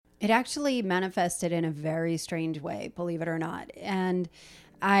It actually manifested in a very strange way, believe it or not. And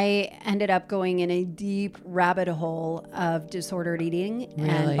I ended up going in a deep rabbit hole of disordered eating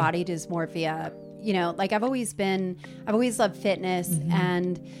and body dysmorphia. You know, like I've always loved fitness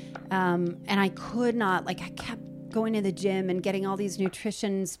and I could not, like I kept going to the gym and getting all these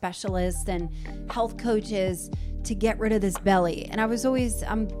nutrition specialists and health coaches to get rid of this belly. And I'm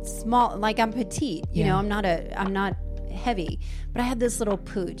small, like I'm petite, you know, I'm not heavy, but I had this little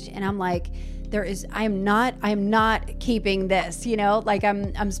pooch and I'm like, I am not keeping this, you know, like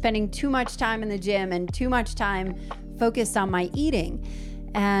I'm spending too much time in the gym and too much time focused on my eating.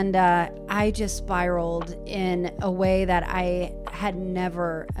 And I just spiraled in a way that I had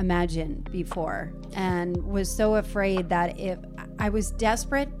never imagined before and was so afraid that if I was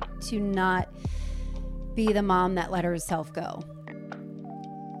desperate to not be the mom that let herself go.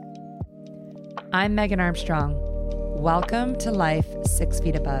 I'm Megan Armstrong. Welcome to Life 6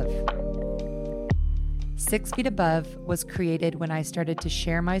 Feet Above. 6 Feet Above was created when I started to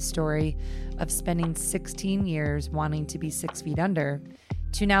share my story of spending 16 years wanting to be 6 feet under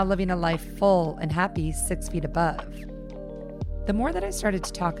to now living a life full and happy 6 feet above. The more that I started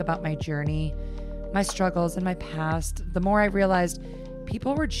to talk about my journey, my struggles, and my past, the more I realized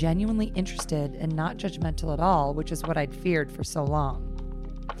people were genuinely interested and not judgmental at all, which is what I'd feared for so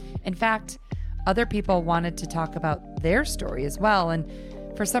long. In fact, other people wanted to talk about their story as well, and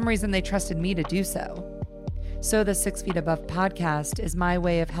for some reason they trusted me to do so. So the 6 Feet Above podcast is my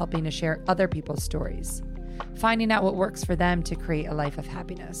way of helping to share other people's stories, finding out what works for them to create a life of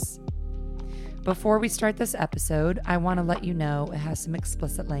happiness. Before we start this episode, I want to let you know it has some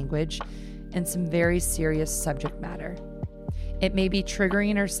explicit language and some very serious subject matter. It may be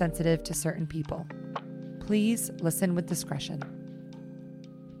triggering or sensitive to certain people. Please listen with discretion.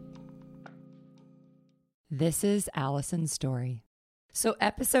 This is Allison's story. So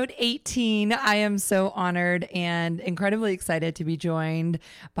episode 18, I am so honored and incredibly excited to be joined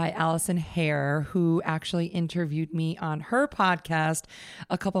by Allison Hare, who actually interviewed me on her podcast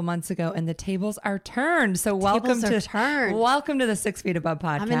a couple months ago, and the tables are turned. So welcome to the 6 Feet Above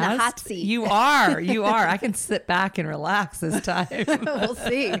podcast. I'm in the hot seat. You are. I can sit back and relax this time. We'll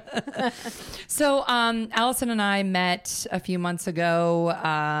see. So Allison and I met a few months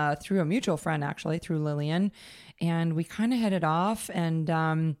ago through a mutual friend, actually, through Lillian. And we kind of hit it off. And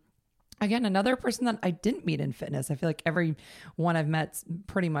again, another person that I didn't meet in fitness. I feel like every one I've met,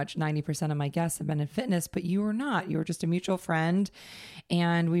 pretty much 90% of my guests have been in fitness, but you were not. You were just a mutual friend.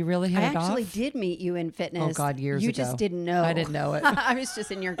 And we really hit it off. I actually did meet you in fitness. Oh, God, years ago. You just didn't know. I didn't know it. I was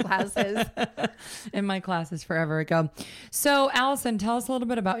just in your classes. In my classes forever ago. So, Allison, tell us a little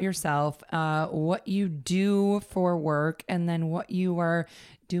bit about yourself, what you do for work, and then what you are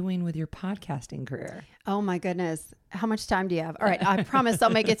doing with your podcasting career. Oh my goodness. How much time do you have? All right. I promise I'll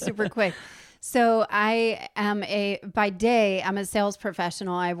make it super quick. So I am by day, I'm a sales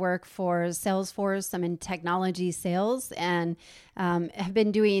professional. I work for Salesforce. I'm in technology sales and have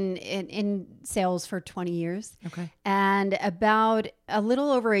been doing in sales for 20 years. Okay. And about a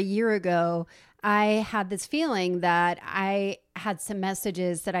little over a year ago, I had this feeling that I had some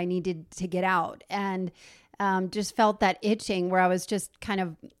messages that I needed to get out, and just felt that itching where I was just kind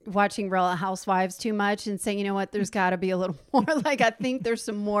of watching Real Housewives too much and saying, you know what, there's got to be a little more. Like, I think there's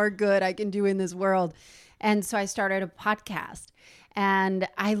some more good I can do in this world. And so I started a podcast and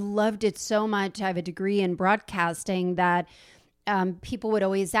I loved it so much. I have a degree in broadcasting that people would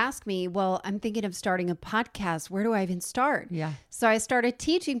always ask me, well, I'm thinking of starting a podcast. Where do I even start? Yeah. So I started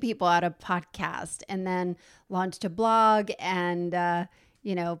teaching people how to podcast and then launched a blog and,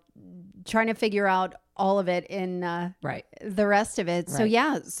 trying to figure out all of it in the rest of it.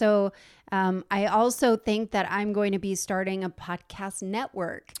 Right. So I also think that I'm going to be starting a podcast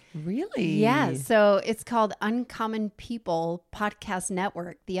network. Really? Yeah. So it's called Uncommon People Podcast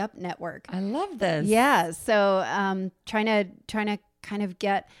Network, the Up Network. I love this. Yeah. So trying to kind of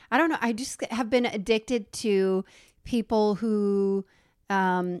get, I don't know, I just have been addicted to people who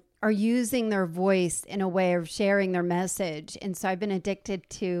are using their voice in a way of sharing their message. And so I've been addicted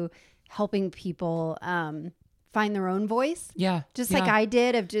to helping people find their own voice. Yeah. Just like I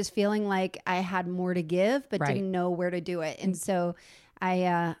did, of just feeling like I had more to give, but Right. didn't know where to do it. And so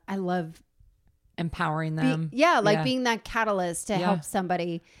I love empowering them. being that catalyst to help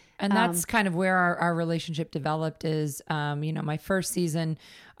somebody. And that's kind of where our relationship developed is, my first season,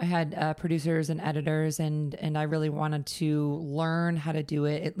 I had producers and editors and I really wanted to learn how to do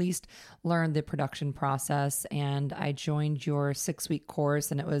it, at least learn the production process. And I joined your 6-week course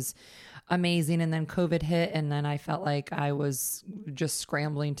and it was amazing. And then COVID hit and then I felt like I was just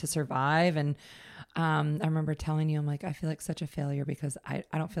scrambling to survive. And I remember telling you, I'm like, I feel like such a failure because I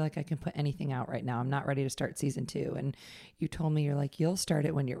don't feel like I can put anything out right now. I'm not ready to start season 2. And you told me, you're like, you'll start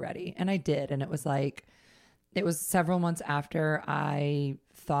it when you're ready. And I did. And it was several months after I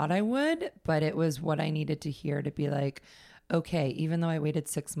thought I would, but it was what I needed to hear to be like, okay, even though I waited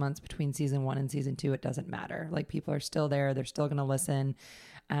 6 months between season 1 and season 2, it doesn't matter. Like, people are still there. They're still going to listen.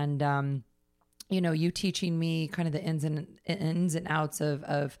 And, you teaching me kind of the ins and outs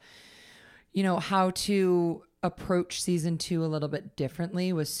of, how to approach season 2 a little bit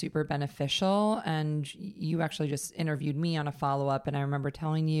differently was super beneficial. And you actually just interviewed me on a follow-up. And I remember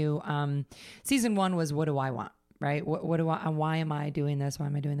telling you, season 1 was, what do I want? Right? Why am I doing this? Why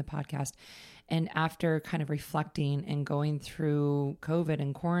am I doing the podcast? And after kind of reflecting and going through COVID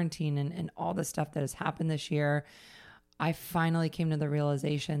and quarantine and all the stuff that has happened this year, I finally came to the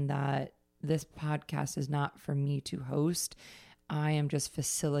realization that this podcast is not for me to host. I am just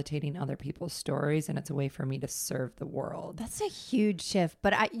facilitating other people's stories, and it's a way for me to serve the world. That's a huge shift.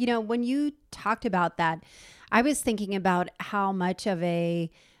 But when you talked about that, I was thinking about how much of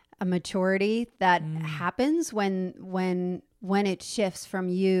a maturity that happens when it shifts from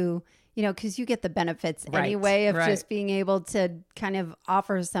you, because you get the benefits anyway of just being able to kind of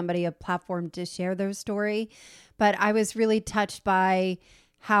offer somebody a platform to share their story. But I was really touched by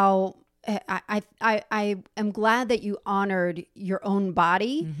how I am glad that you honored your own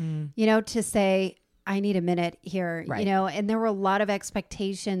body, to say, I need a minute here, and there were a lot of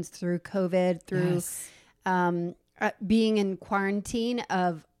expectations through COVID, through being in quarantine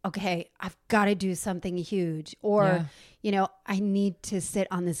of, okay, I've got to do something huge, or, I need to sit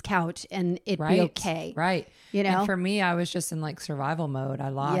on this couch and it'd be okay. Right. And for me, I was just in like survival mode. I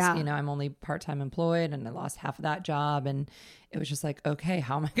lost, I'm only part-time employed, and I lost half of that job. And it was just like, okay,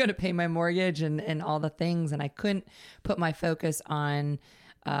 how am I going to pay my mortgage and all the things? And I couldn't put my focus on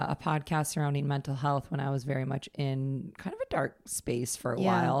a podcast surrounding mental health when I was very much in kind of a dark space for a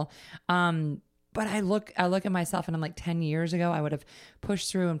while. But I look at myself and I'm like, 10 years ago, I would have pushed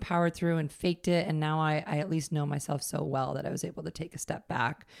through and powered through and faked it. And now I at least know myself so well that I was able to take a step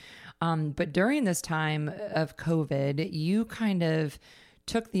back. But during this time of COVID, you kind of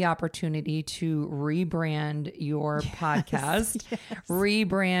took the opportunity to rebrand your podcast,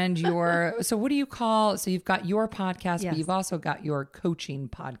 rebrand so what do you call, so you've got your podcast, but you've also got your coaching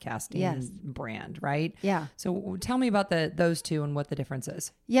podcasting brand, right? Yeah. So tell me about those two and what the difference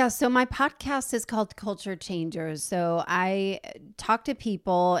is. Yeah. So my podcast is called Culture Changers. So I talk to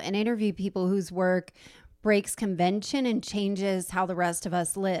people and interview people whose work breaks convention and changes how the rest of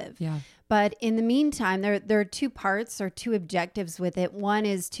us live. Yeah. But in the meantime, there are two parts or two objectives with it. One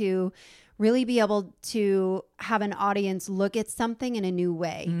is to really be able to have an audience look at something in a new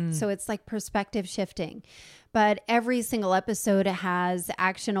way. So it's like perspective shifting. But every single episode has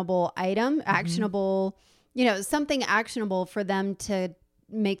actionable item, something actionable for them to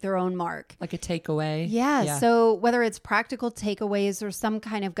make their own mark. Like a takeaway. Yeah. So whether it's practical takeaways or some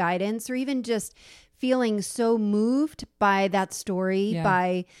kind of guidance, or even just feeling so moved by that story,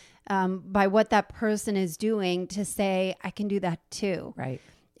 by what that person is doing, to say, I can do that too. Right.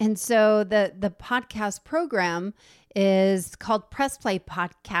 And so the podcast program is called Press Play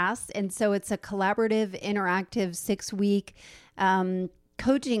Podcast. And so it's a collaborative, interactive 6-week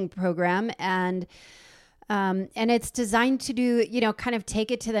coaching program. And it's designed to do, kind of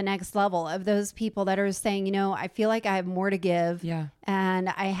take it to the next level of those people that are saying, I feel like I have more to give. Yeah. And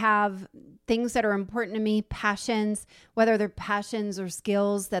I have things that are important to me, passions, whether they're passions or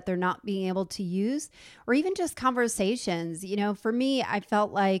skills that they're not being able to use, or even just conversations. For me, I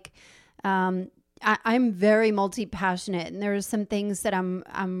felt like I'm very multi-passionate, and there are some things that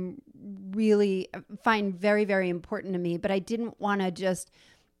I'm really find very, very important to me, but I didn't want to just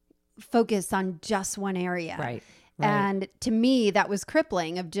focus on just one area. Right. And to me, that was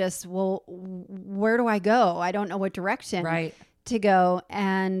crippling of just, well, where do I go? I don't know what direction to go.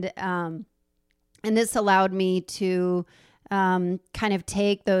 And this allowed me to kind of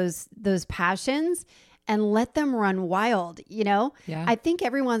take those passions and let them run wild, Yeah. I think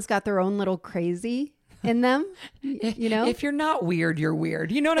everyone's got their own little crazy in them, If you're not weird, you're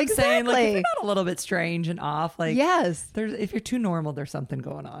weird. You know what I'm saying? Like, if you're not a little bit strange and off, like, yes, if you're too normal, there's something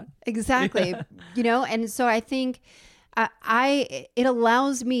going on. Exactly. And so I think it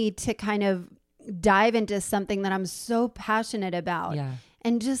allows me to kind of dive into something that I'm so passionate about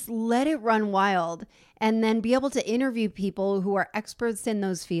and just let it run wild, and then be able to interview people who are experts in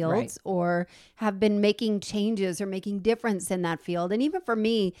those fields or have been making changes or making difference in that field. And even for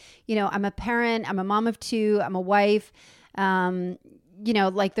me, I'm a parent, I'm a mom of 2, I'm a wife.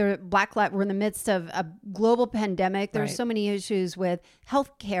 like the we're in the midst of a global pandemic. There's Right. so many issues with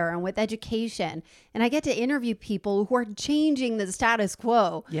healthcare and with education. And I get to interview people who are changing the status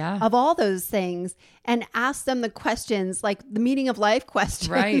quo Yeah. of all those things and ask them the questions, like the meaning of life questions.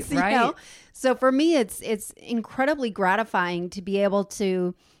 Right, you right. know? So for me, it's incredibly gratifying to be able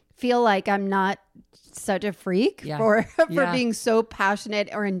to feel like I'm not such a freak Yeah. for Yeah. being so passionate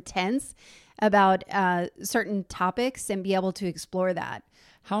or intense about certain topics and be able to explore that.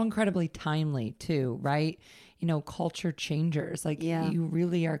 How incredibly timely too, right? Culture changers. Like you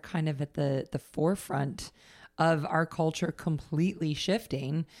really are kind of at the forefront of our culture completely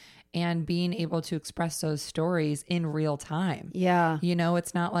shifting and being able to express those stories in real time. Yeah.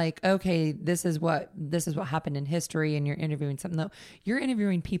 It's not like, okay, this is what happened in history and you're interviewing something. No, you're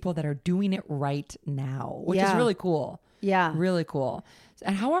interviewing people that are doing it right now, which is Yeah. really cool. Yeah. Really cool.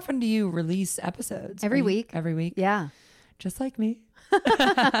 And how often do you release episodes? Every week. Every week? Yeah. Just like me.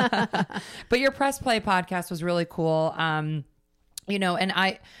 But your Press Play podcast was really cool. And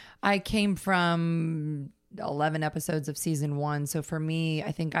I came from 11 episodes of season 1. So for me,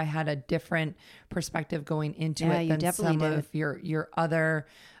 I think I had a different perspective going into Yeah, it you than definitely some did. of your other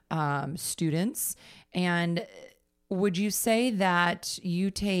students. And would you say that you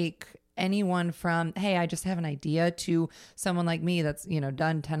take anyone from, hey, I just have an idea, to someone like me that's,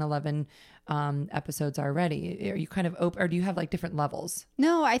 done 10, 11 episodes already? Are you kind of open, or do you have like different levels?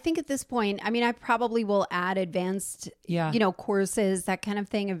 No, I think at this point, I probably will add advanced, courses, that kind of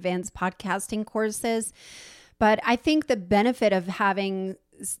thing, advanced podcasting courses. But I think the benefit of having,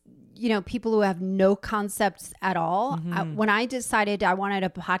 people who have no concepts at all. When I decided I wanted a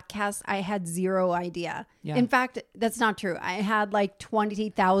podcast, I had zero idea. Yeah. In fact, that's not true. I had like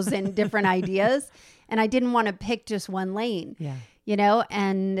 20,000 different ideas, and I didn't want to pick just one lane. Yeah.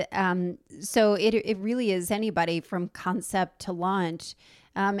 And so it really is anybody from concept to launch.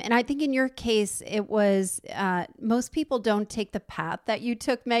 And I think in your case, it was most people don't take the path that you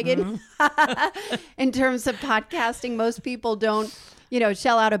took, Megan. In terms of podcasting, most people don't,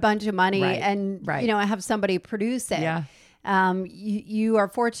 shell out a bunch of money and, have somebody produce it. Yeah. You are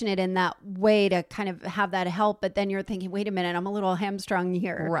fortunate in that way to kind of have that help. But then you're thinking, wait a minute, I'm a little hamstrung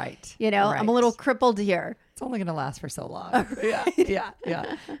here. Right. I'm a little crippled here. It's only going to last for so long. Yeah.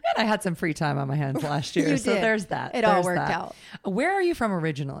 And I had some free time on my hands last year. You So did. there's that. It all There's worked that. out. Where are you from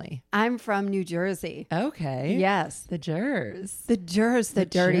originally? I'm from New Jersey. Okay. Yes. The Jers. The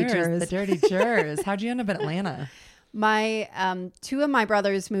dirty Jers. The dirty Jers. How'd you end up in Atlanta? My two of my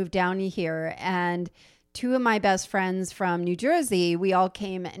brothers moved down here, and two of my best friends from New Jersey, we all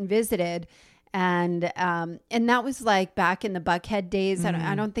came and visited. And that was like back in the Buckhead days.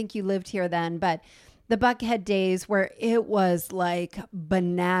 I don't think you lived here then, but the Buckhead days where it was like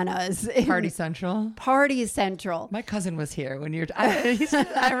bananas. Party Central. Party Central. My cousin was here when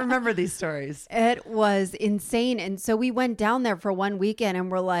I remember these stories. It was insane. And so we went down there for one weekend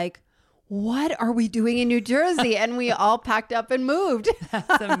and we're like, what are we doing in New Jersey? And we all packed up and moved.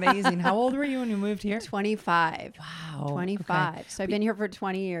 That's amazing. How old were you when you moved here? 25. Wow. 25. Okay. So I've been here for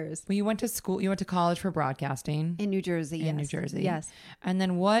 20 years. Well, you went to college for broadcasting. In New Jersey, yes. In New Jersey. Yes. And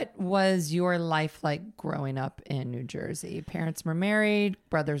then what was your life like growing up in New Jersey? Parents were married,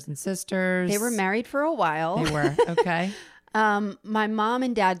 brothers and sisters? They were married for a while. They were. Okay. My mom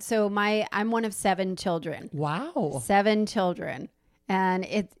and dad, I'm one of 7 children. Wow. 7 children. And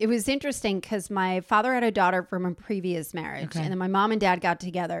it was interesting because my father had a daughter from a previous marriage. Okay. And then my mom and dad got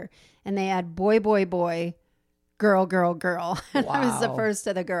together and they had boy, boy, boy, girl, girl, girl. And I was the Wow. first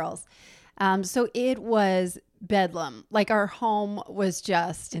of the girls. So it was bedlam. Like our home was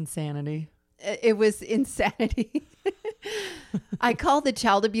just, Insanity. it was insanity. I called the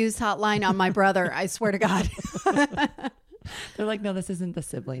child abuse hotline on my brother. I swear to God. They're like, no, this isn't the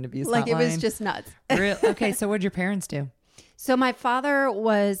sibling abuse Like it was hotline. just nuts. Okay, so what did your parents do? So my father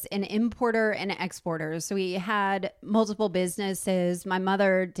was an importer and exporter. So he had multiple businesses. My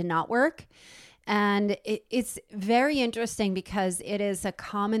mother did not work. And it's very interesting because it is a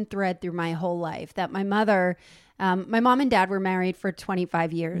common thread through my whole life that my mother, my mom and dad were married for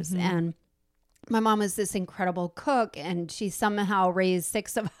 25 years. And my mom was this incredible cook and she somehow raised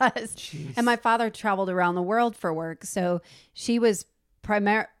 6 of us. Jeez. And my father traveled around the world for work. So she was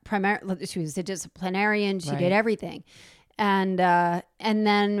she was a disciplinarian. She Right. did everything. And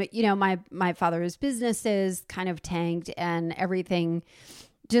then, my father's businesses kind of tanked and everything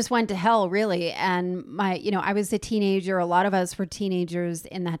just went to hell, really. And I was a teenager. A lot of us were teenagers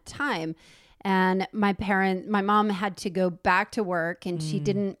in that time. And my mom had to go back to work and she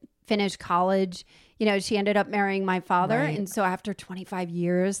didn't finish college. She ended up marrying my father. Right. And so after 25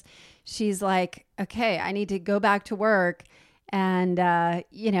 years, she's like, okay, I need to go back to work. and,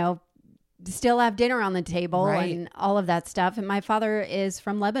 still have dinner on the table and all of that stuff. And my father is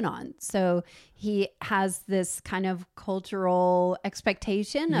from Lebanon. So he has this kind of cultural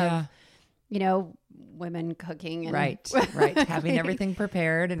expectation of, women cooking. And right. Having everything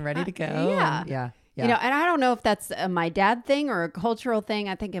prepared and ready to go. Yeah. And I don't know if that's a my dad thing or a cultural thing.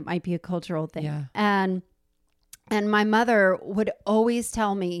 I think it might be a cultural thing. Yeah. And my mother would always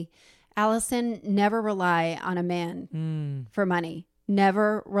tell me, Allison, never rely on a man for money.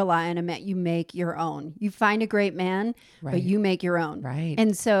 Never rely on a man. You make your own. You find a great man, but you make your own. Right.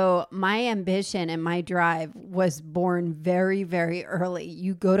 And so my ambition and my drive was born very, very early.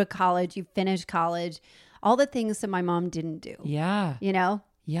 You go to college, you finish college, all the things that my mom didn't do. Yeah.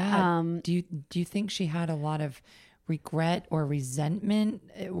 Yeah. Do you think she had a lot of regret or resentment,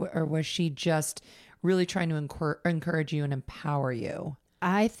 or was she just really trying to encourage you and empower you?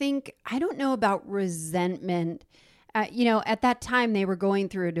 I don't know about resentment. At that time they were going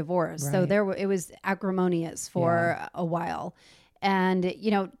through a divorce. So it was acrimonious for a while. And,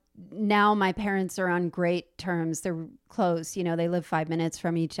 now my parents are on great terms. They're close, they live 5 minutes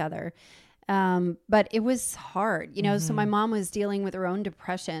from each other. But it was hard, so my mom was dealing with her own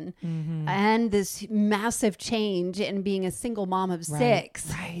depression and this massive change in being a single mom of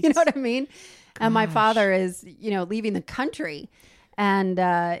 6, you know what I mean? Gosh. And my father is, leaving the country. And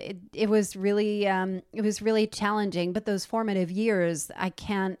it was really challenging. But those formative years, I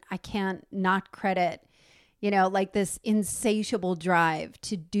can't not credit, like this insatiable drive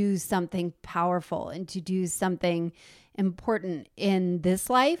to do something powerful and to do something important in this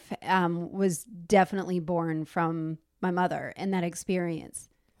life was definitely born from my mother and that experience.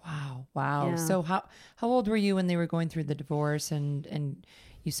 Wow. Yeah. So how old were you when they were going through the divorce and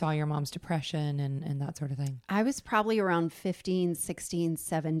you saw your mom's depression and that sort of thing? I was probably around 15, 16,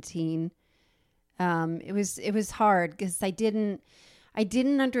 17. It was hard because I didn't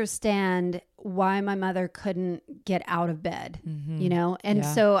understand why my mother couldn't get out of bed, And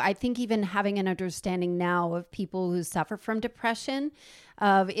so I think even having an understanding now of people who suffer from depression,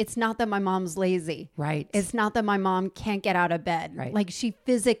 it's not that my mom's lazy. Right. It's not that my mom can't get out of bed. Right. Like she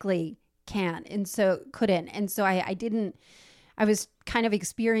physically can and so couldn't. And so I was kind of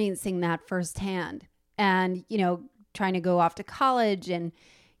experiencing that firsthand and, trying to go off to college and,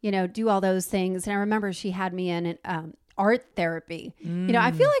 do all those things. And I remember she had me in art therapy.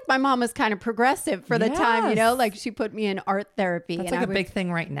 I feel like my mom was kind of progressive for the time, like she put me in art therapy. That's like a big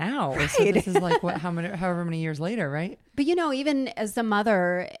thing right now. Right. So this is like however many years later, right? But even as a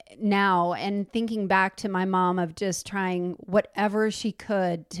mother now and thinking back to my mom of just trying whatever she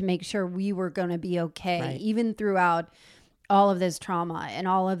could to make sure we were going to be okay, even throughout all of this trauma and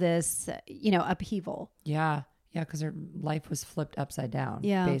all of this, upheaval. Yeah. Yeah. Cause her life was flipped upside down,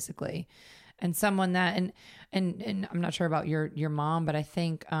 basically. And someone that, and I'm not sure about your mom, but I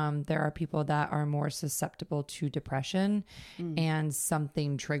think there are people that are more susceptible to depression and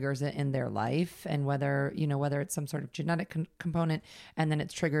something triggers it in their life. And whether it's some sort of genetic component and then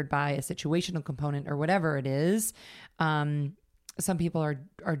it's triggered by a situational component or whatever it is, some people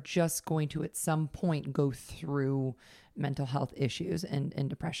are just going to at some point go through mental health issues and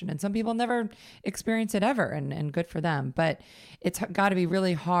depression. And some people never experience it ever, and good for them. But it's got to be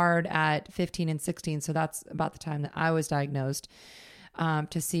really hard at 15 and 16. So that's about the time that I was diagnosed,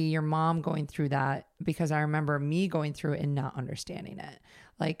 to see your mom going through that, because I remember me going through it and not understanding it.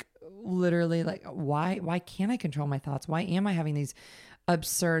 Like literally, like why can't I control my thoughts? Why am I having these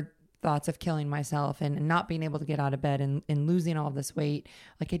absurd thoughts of killing myself and not being able to get out of bed and losing all of this weight?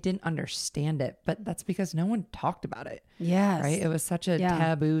 Like I didn't understand it, but that's because no one talked about it. Yes. Right. It was such a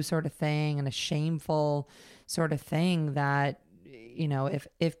taboo sort of thing and a shameful sort of thing that,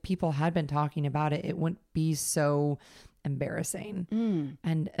 if people had been talking about it, it wouldn't be so embarrassing.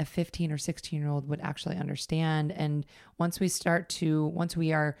 And a 15 or 16-year-old would actually understand. And once we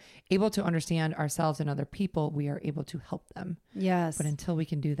are able to understand ourselves and other people, we are able to help them. Yes. But until we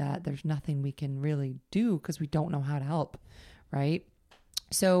can do that, there's nothing we can really do because we don't know how to help. Right.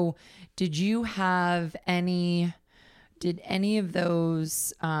 So did any of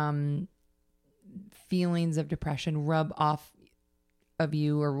those feelings of depression rub off of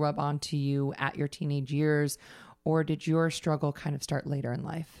you or rub onto you at your teenage years? Or did your struggle kind of start later in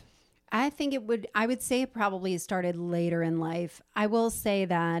life? I would say it probably started later in life. I will say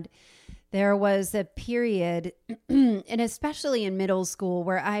that there was a period, and especially in middle school,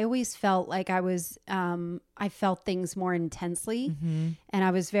 where I always felt like I felt things more intensely. And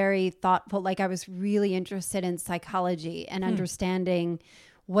I was very thoughtful, like I was really interested in psychology and understanding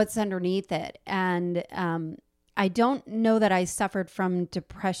what's underneath it. And I don't know that I suffered from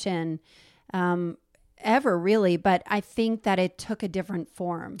depression ever really, but I think that it took a different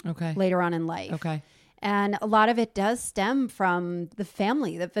form later on in life. Okay. And a lot of it does stem from the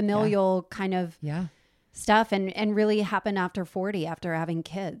family, the familial kind of stuff, and really happened after 40, after having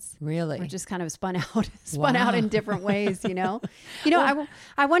kids. Really? Or just kind of spun out in different ways,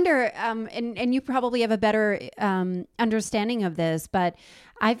 I wonder, and you probably have a better understanding of this, but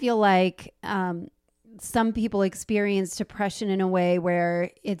I feel like some people experience depression in a way where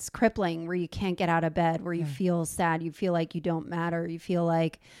it's crippling, where you can't get out of bed, where you feel sad, you feel like you don't matter, you feel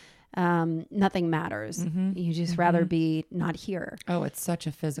like nothing matters. Mm-hmm. You just rather be not here. Oh, it's such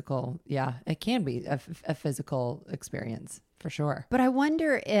a physical, it can be a physical experience for sure. But I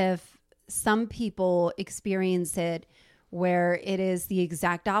wonder if some people experience it where it is the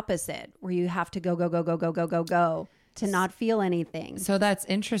exact opposite, where you have to go to not feel anything. So that's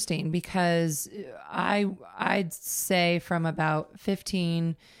interesting, because I'd say from about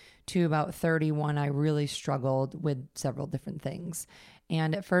 15 to about 31, I really struggled with several different things.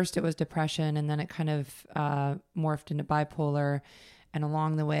 And at first it was depression, and then it kind of morphed into bipolar. And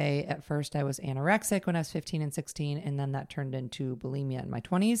along the way, at first I was anorexic when I was 15 and 16, and then that turned into bulimia in my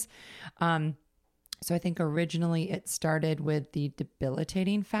 20s. So I think originally it started with the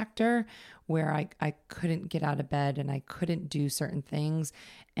debilitating factor, where I couldn't get out of bed and I couldn't do certain things.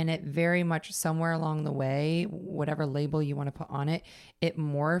 And it very much somewhere along the way, whatever label you want to put on it, it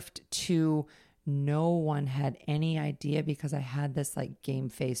morphed to no one had any idea, because I had this like game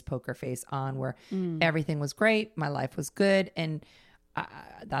face, poker face on, where everything was great. My life was good. And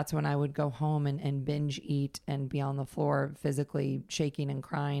that's when I would go home and binge eat and be on the floor physically shaking and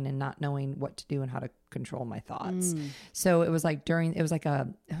crying and not knowing what to do and how to control my thoughts. So it was like it was like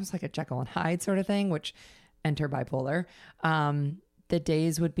a Jekyll and Hyde sort of thing, which enter bipolar. The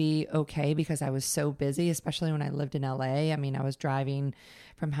days would be okay because I was so busy, especially when I lived in LA. I mean, I was driving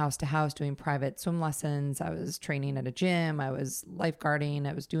from house to house doing private swim lessons. I was training at a gym. I was lifeguarding.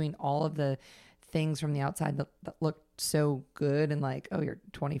 I was doing all of the things from the outside that looked so good, and like, oh, you're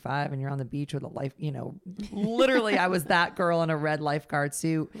 25 and you're on the beach with a life, literally I was that girl in a red lifeguard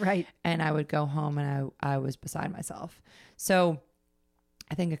suit. Right. And I would go home and I was beside myself. So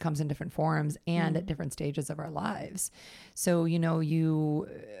I think it comes in different forms and at different stages of our lives. So,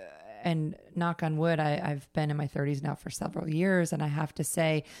 and knock on wood, I've been in my 30s now for several years. And I have to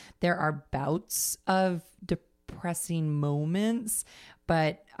say there are bouts of depressing moments,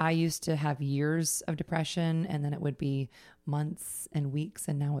 but I used to have years of depression, and then it would be months and weeks,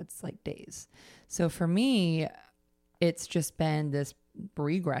 and now it's like days. So for me, it's just been this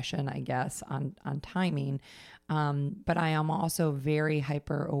regression, I guess, on timing. But I am also very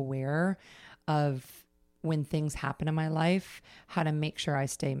hyper aware of when things happen in my life, how to make sure I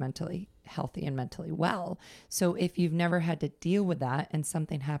stay mentally healthy and mentally well. So if you've never had to deal with that and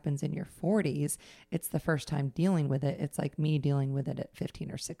something happens in your 40s, it's the first time dealing with it. It's like me dealing with it at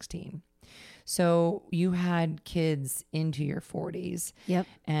 15 or 16. So you had kids into your 40s. Yep.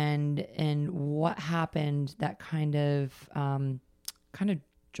 And what happened that kind of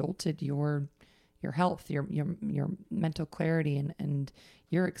jolted your health, your mental clarity and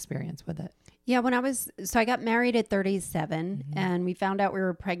your experience with it? Yeah, so I got married at 37 and we found out we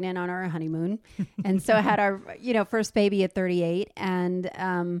were pregnant on our honeymoon. And so I had our, first baby at 38.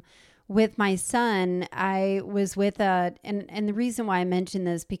 And with my son, I was with and the reason why I mention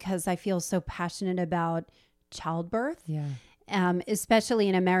this, because I feel so passionate about childbirth. Yeah. Especially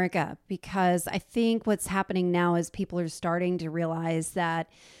in America, because I think what's happening now is people are starting to realize that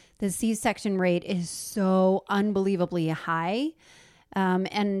the C-section rate is so unbelievably high.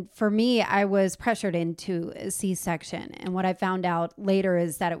 And for me, I was pressured into a C-section. And what I found out later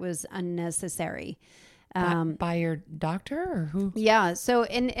is that it was unnecessary. By your doctor or who? Yeah. So,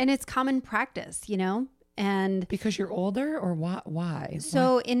 and it's common practice, and because you're older, or why?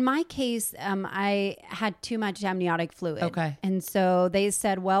 So in my case, I had too much amniotic fluid. Okay. And so they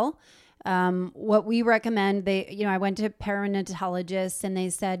said, well, what we recommend, I went to perinatologists and they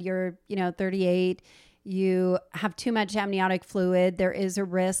said, you're, 38, you have too much amniotic fluid. There is a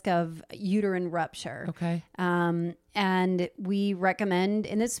risk of uterine rupture. Okay. And we recommend,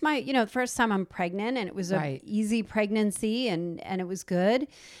 and this is my, first time I'm pregnant, and it was an easy pregnancy and it was good.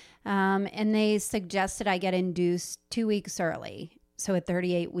 And they suggested I get induced 2 weeks early. So at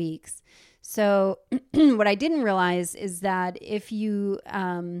 38 weeks. So what I didn't realize is that if you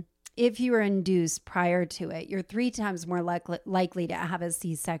were induced prior to it, you're 3 times more likely to have a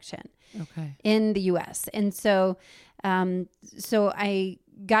C-section in the US. And so I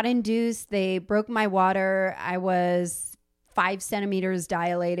got induced. They broke my water. I was 5 centimeters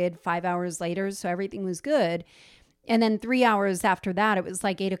dilated 5 hours later. So everything was good. And then 3 hours after that, it was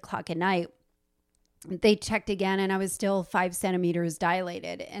like 8 o'clock at night. they checked again and I was still 5 centimeters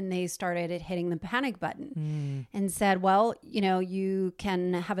dilated, and they started hitting the panic button and said, well, you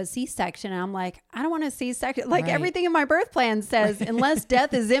can have a C-section. And I'm like, I don't want a C-section. Like everything in my birth plan says, unless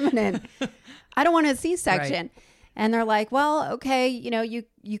death is imminent, I don't want a C-section. Right. And they're like, well, okay,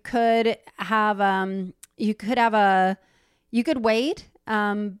 you could wait,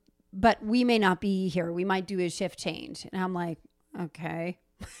 but we may not be here. We might do a shift change. And I'm like, okay.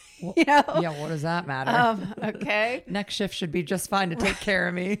 Well, yeah, what does that matter? Okay. Next shift should be just fine to take care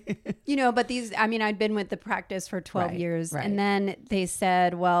of me. But I'd been with the practice for 12 years. Right. And then they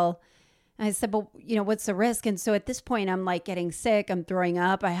said, well, I said, but what's the risk? And so at this point, I'm like getting sick. I'm throwing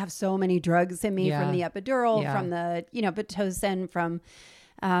up. I have so many drugs in me from the epidural, from the, Pitocin, from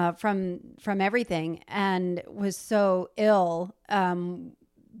everything, and was so ill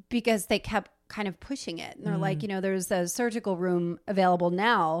because they kept kind of pushing it. And they're like, there's a surgical room available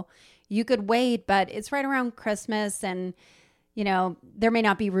now. You could wait, but it's right around Christmas and, there may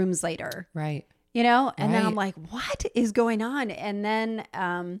not be rooms later. Right. And then I'm like, what is going on? And then,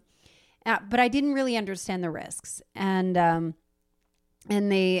 but I didn't really understand the risks. And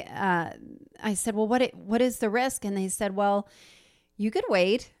they, I said, well, what is the risk? And they said, well, you could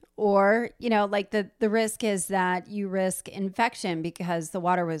wait. Or, the risk is that you risk infection because the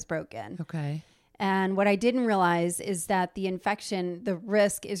water was broken. Okay. And what I didn't realize is that the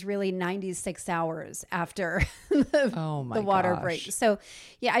risk is really 96 hours after the water breaks. So,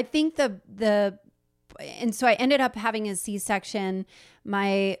 yeah, I think and so I ended up having a C-section.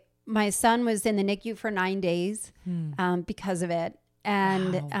 My son was in the NICU for 9 days because of it.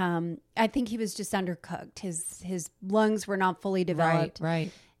 And I think he was just undercooked. His lungs were not fully developed.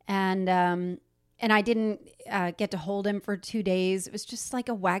 Right. And I didn't get to hold him for 2 days. It was just like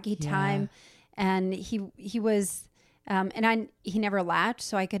a wacky time. And he was, he never latched,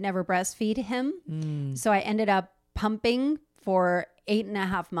 so I could never breastfeed him. So I ended up pumping for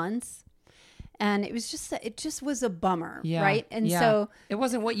 8.5 months. And it just was a bummer. Right. And so it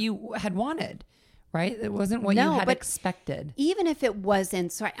wasn't what you had wanted. Right? It wasn't what you had expected. Even if it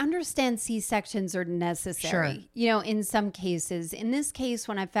wasn't, so I understand C-sections are necessary, in some cases. In this case,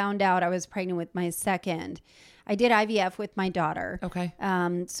 when I found out I was pregnant with my second, I did IVF with my daughter. Okay.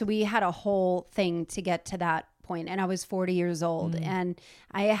 So we had a whole thing to get to that point, and I was 40 years old, and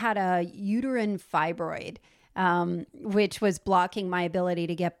I had a uterine fibroid, which was blocking my ability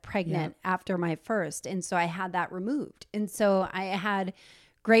to get pregnant after my first. And so I had that removed. And so I had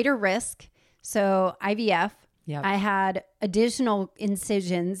greater risk. So IVF, I had additional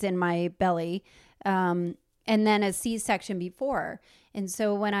incisions in my belly, and then a C-section before. And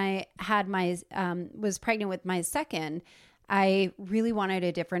so when I had was pregnant with my second, I really wanted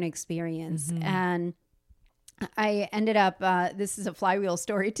a different experience. And I ended up, this is a flywheel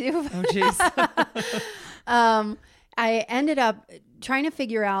story too. Oh, jeez. I ended up trying to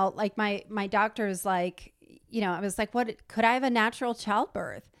figure out, like my doctor's like, I was like, what, could I have a natural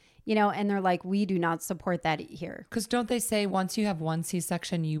childbirth? And they're like, we do not support that here. Because don't they say once you have one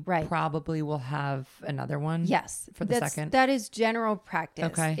C-section, you probably will have another one? Yes. For the second? That is general practice.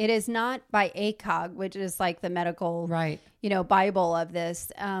 Okay. It is not by ACOG, which is like the medical, Bible of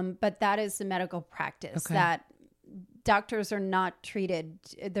this. But that is the medical practice that doctors are not treated.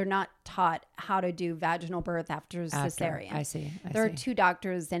 They're not taught how to do vaginal birth after cesarean. I see. There are 2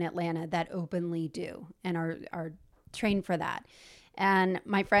 doctors in Atlanta that openly do and are trained for that. And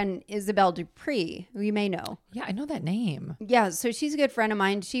my friend Isabel Dupree, who you may know. Yeah, I know that name. Yeah, so she's a good friend of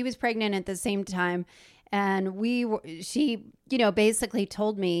mine. She was pregnant at the same time. And she basically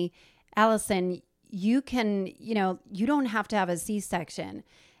told me, Allison, you don't have to have a C-section.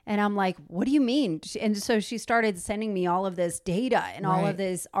 And I'm like, what do you mean? And so she started sending me all of this data and all of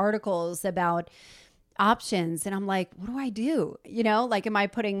these articles about options. And I'm like, what do I do? Am I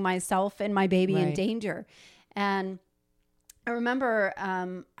putting myself and my baby in danger? And I remember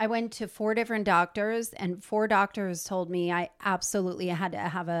I went to 4 different doctors, and 4 doctors told me I absolutely had to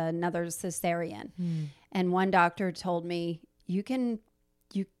have another cesarean. And one doctor told me, you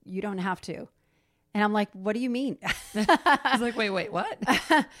don't have to. And I'm like, what do you mean? I was like, wait, what?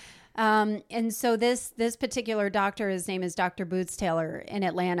 And so this particular doctor, his name is Dr. Boots Taylor in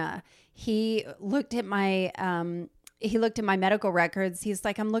Atlanta. He looked at my medical records. He's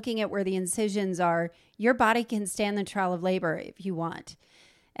like, I'm looking at where the incisions are. Your body can stand the trial of labor if you want.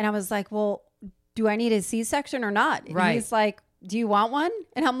 And I was like, well, do I need a C-section or not? And he's like, do you want one?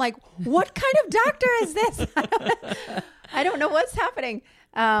 And I'm like, what kind of doctor is this? I don't know what's happening.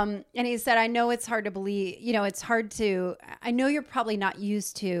 And he said, I know it's hard to believe, I know you're probably not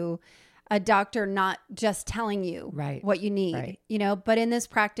used to a doctor not just telling you what you need, you know, but in this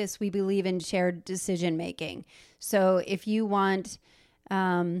practice, we believe in shared decision making. So if you want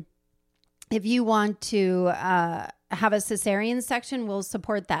to have a cesarean section, we'll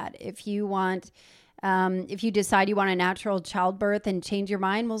support that. If you decide you want a natural childbirth and change your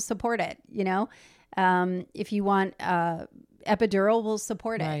mind, we'll support it. You know, if you want epidural, we'll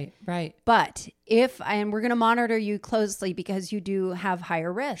support it. Right. But and we're going to monitor you closely because you do have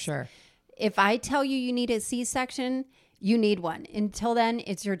higher risk. Sure. If I tell you need a C-section, you need one. Until then,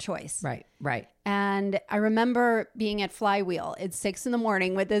 it's your choice. Right. And I remember being at Flywheel at 6 a.m.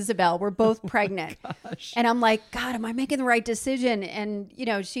 with Isabel. We're both pregnant. And I'm like, God, am I making the right decision? And, you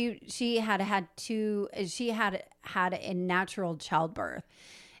know, she had a natural childbirth.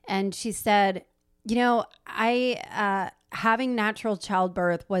 And she said, you know, having natural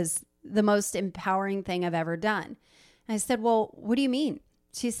childbirth was the most empowering thing I've ever done. And I said, well, what do you mean?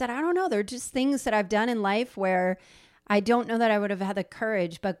 She said, I don't know. They're just things that I've done in life where I don't know that I would have had the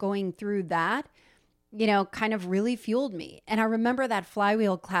courage, but going through that, you know, kind of really fueled me. And I remember that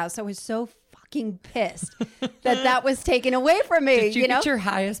Flywheel class. I was so fucking pissed that was taken away from me. Did you get your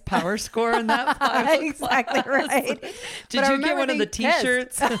highest power score in that Flywheel exactly class? Right. Did you get one of the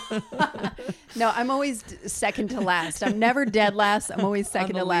t-shirts? No, I'm always second to last. I'm never dead last. I'm always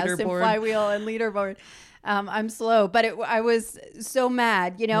second to last in Flywheel and leaderboard. I'm slow, but I was so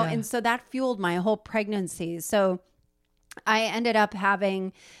mad, you know, and so that fueled my whole pregnancy. So I ended up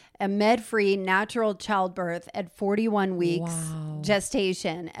having a med-free natural childbirth at 41 weeks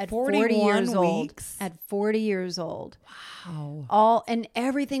gestation at 40 years old. At 40 years old. Wow. And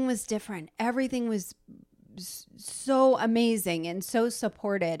everything was different. Everything was so amazing and so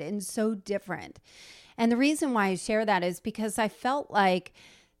supported and so different. And the reason why I share that is because I felt like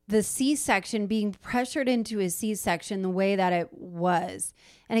the C-section, being pressured into a C-section the way that it was.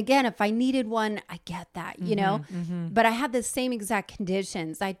 And again, if I needed one, I get that, you know, but I had the same exact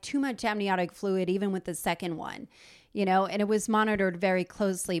conditions. I had too much amniotic fluid, even with the second one, you know, and it was monitored very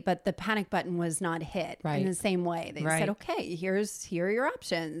closely, but the panic button was not hit in the same way. They said, okay, here are your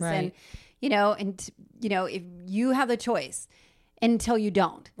options. And, you know, if you have the choice until you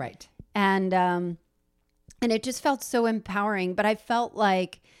don't. Right. And it just felt so empowering, but I felt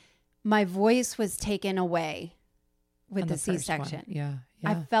like my voice was taken away with the C-section. Yeah.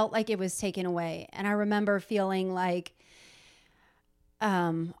 I felt like it was taken away. And I remember feeling like,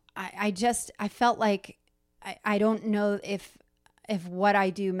 I felt like I don't know if what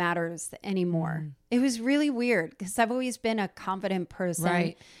I do matters anymore. It was really weird because I've always been a confident person.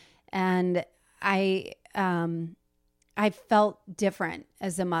 Right. And I felt different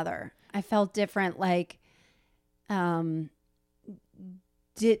as a mother. I felt different. Like,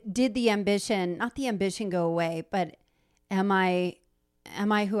 did the ambition, not the ambition go away, but am I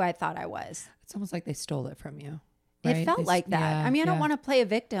who I thought I was? It's almost like they stole it from you. Right? It felt like that. Yeah, I mean, I don't want to play a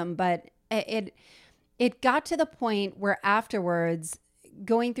victim, but it got to the point where afterwards,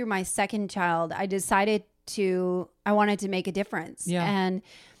 going through my second child, I decided I wanted to make a difference. Yeah. And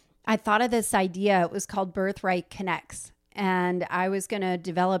I thought of this idea. It was called Birthright Connects. And I was going to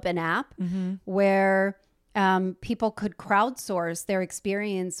develop an app where people could crowdsource their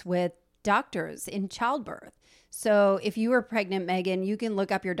experience with doctors in childbirth. So if you were pregnant, Megan, you can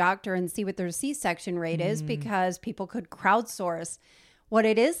look up your doctor and see what their C-section rate is, because people could crowdsource what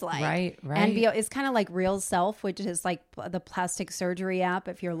it is like. Right. And it's kind of like Real Self, which is like the plastic surgery app.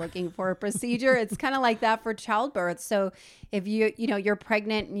 If you're looking for a procedure, it's kind of like that for childbirth. So if you're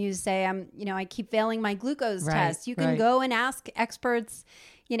pregnant and you say, I keep failing my glucose test, you can go and ask experts,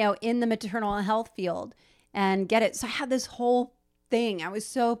 in the maternal health field and get it. So I had this whole thing. I was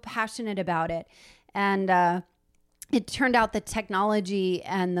so passionate about it. And, it turned out the technology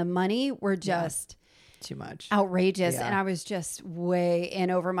and the money were just too much, outrageous. Yeah. And I was just way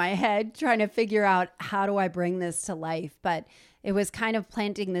in over my head trying to figure out, how do I bring this to life? But it was kind of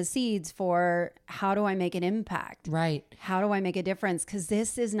planting the seeds for, how do I make an impact? Right. How do I make a difference? Because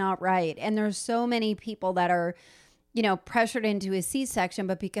this is not right. And there's so many people that are, pressured into a C-section,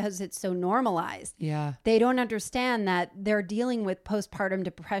 but because it's so normalized, they don't understand that they're dealing with postpartum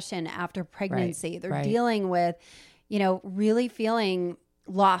depression after pregnancy. Right. They're dealing with, really feeling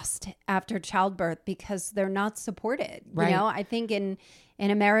lost after childbirth because they're not supported. Right. I think in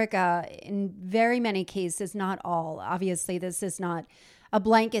America, in very many cases, not all, obviously this is not a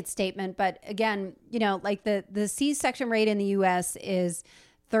blanket statement, but again, like the C-section rate in the US is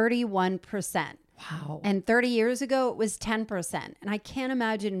 31%. Wow. And 30 years ago, it was 10%. And I can't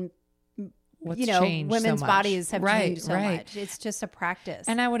imagine what's changed women's so much. bodies have changed so much. It's just a practice.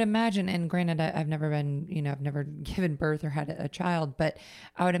 And I would imagine, and granted, I've never been, I've never given birth or had a child, but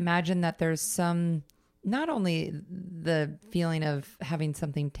I would imagine that there's some, not only the feeling of having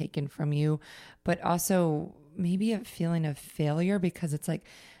something taken from you, but also maybe a feeling of failure, because it's like,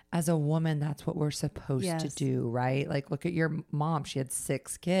 as a woman, that's what we're supposed to do, right? Like, look at your mom. She had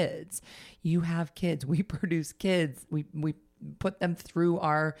 6 kids. You have kids. We produce kids. We put them through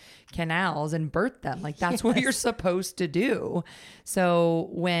our canals and birth them. Like, that's what you're supposed to do. So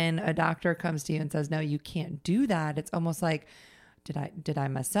when a doctor comes to you and says, no, you can't do that, it's almost like, did I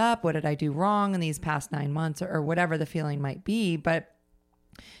mess up? What did I do wrong in these past 9 months, or whatever the feeling might be? But,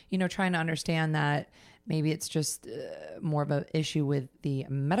 trying to understand that maybe it's just more of an issue with the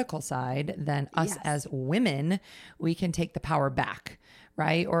medical side than us as women. We can take the power back,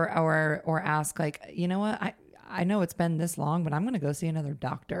 right? Or ask, like, you know what? I know it's been this long, but I'm going to go see another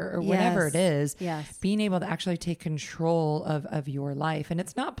doctor, or whatever it is. Yes. Being able to actually take control of your life. And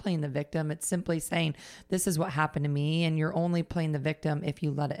it's not playing the victim. It's simply saying, this is what happened to me. And you're only playing the victim if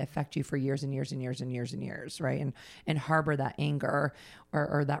you let it affect you for years and years and years and years and years, right? And harbor that anger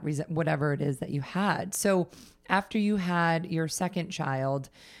or that reason, whatever it is that you had. So after you had your second child,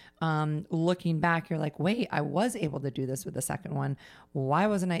 looking back, you're like, wait, I was able to do this with the second one. Why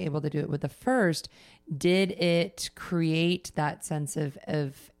wasn't I able to do it with the first? Did it create that sense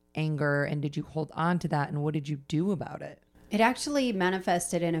of anger? And did you hold on to that? And what did you do about it? It actually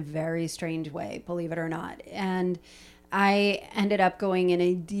manifested in a very strange way, believe it or not. And I ended up going in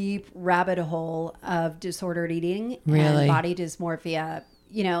a deep rabbit hole of disordered eating and body dysmorphia.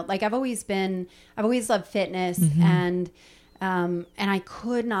 Like I've always loved fitness, and I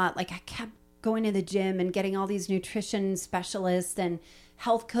could not, I kept going to the gym and getting all these nutrition specialists and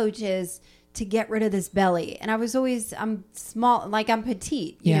health coaches to get rid of this belly. And I'm small, like I'm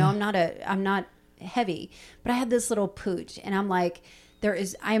petite, I'm not heavy, but I had this little pooch, and I'm like,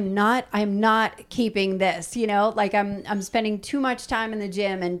 I am not keeping this, like I'm spending too much time in the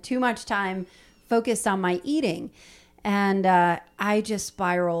gym and too much time focused on my eating. And I just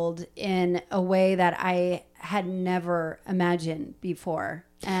spiraled in a way that I had never imagined before,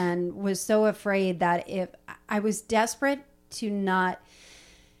 and was so afraid that if I was desperate to not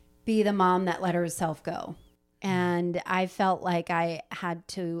be the mom that let herself go. And I felt like I had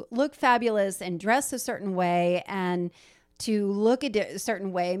to look fabulous and dress a certain way and to look a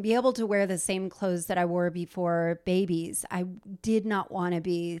certain way and be able to wear the same clothes that I wore before babies. I did not want to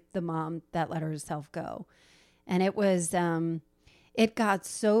be the mom that let herself go. And it was, it got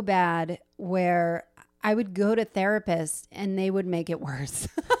so bad where I would go to therapists and they would make it worse.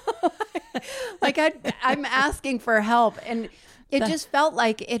 I'm asking for help, and it just felt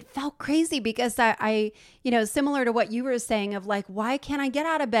crazy, because I, similar to what you were saying of like, why can't I get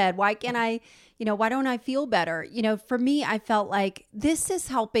out of bed? Why can't I, why don't I feel better? For me, I felt like this is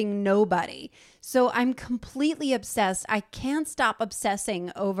helping nobody. So I'm completely obsessed. I can't stop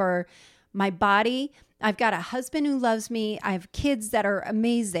obsessing over my body. I've got a husband who loves me. I have kids that are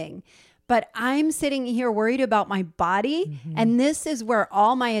amazing. But I'm sitting here worried about my body, and this is where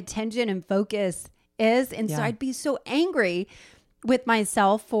all my attention and focus is. And so I'd be so angry with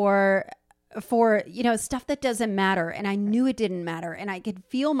myself for stuff that doesn't matter. And I knew it didn't matter, and I could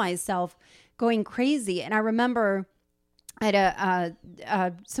feel myself going crazy. And I remember I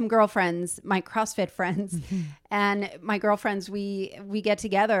had some girlfriends, my CrossFit friends, and my girlfriends, we get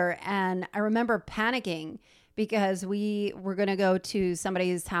together, and I remember panicking because we were going to go to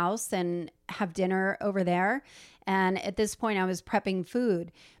somebody's house and have dinner over there. And at this point I was prepping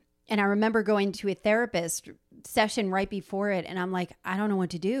food, and I remember going to a therapist session right before it. And I'm like, I don't know what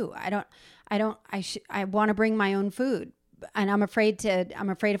to do. I want to bring my own food, and I'm afraid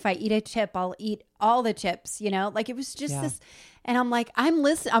if I eat a chip, I'll eat all the chips, like it was just this. And I'm like,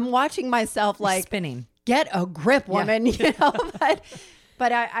 I'm watching myself like spinning, get a grip, woman,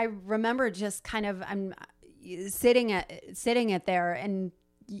 but I remember just kind of, I'm sitting it there, and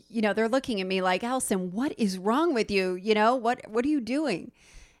they're looking at me like, Allison, what is wrong with you? What are you doing?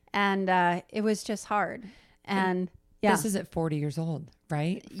 And it was just hard. And this is at 40 years old,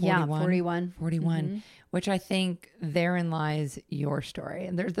 right? 41. Yeah, 41. 41, which I think therein lies your story.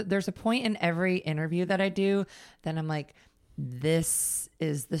 And there's a point in every interview that I do that I'm like, this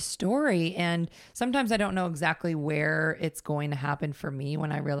is the story. And sometimes I don't know exactly where it's going to happen for me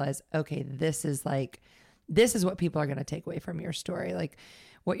when I realize, okay, this is what people are going to take away from your story. Like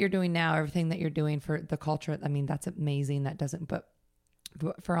what you're doing now, everything that you're doing for the culture. I mean, that's amazing. But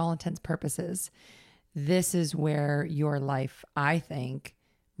for all intents purposes, this is where your life, I think,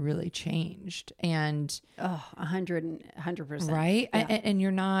 really changed. And 100%. Right. Yeah. And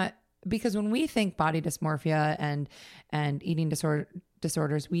you're not because when we think body dysmorphia and eating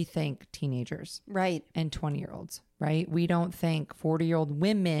disorders, we think teenagers, right, and 20-year-olds, right? We don't think 40-year-old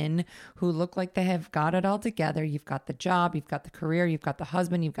women who look like they have got it all together. You've got the job, you've got the career, you've got the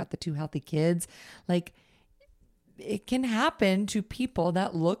husband, you've got the 2 healthy kids. Like, it can happen to people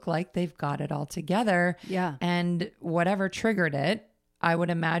that look like they've got it all together. Yeah. And whatever triggered it, I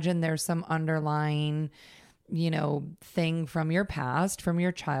would imagine there's some underlying, thing from your past, from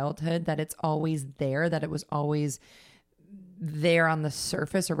your childhood, that it's always there, that it was always there on the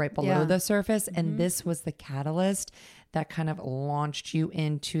surface or right below the surface. And this was the catalyst that kind of launched you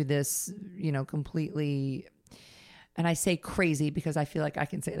into this, completely, and I say crazy because I feel like I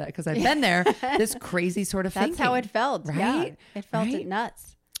can say that because I've been there, this crazy sort of thinking. That's how it felt. Right? Yeah, it felt right? it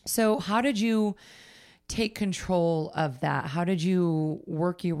nuts. So how did you take control of that? How did you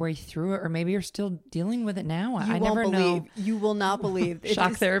work your way through it? Or maybe you're still dealing with it now. I never know. You will not believe.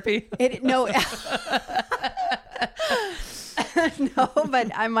 Shock therapy? No. No,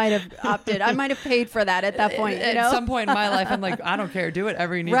 but I might have opted. I might have paid for that at that point. At some point in my life, I'm like, I don't care. Do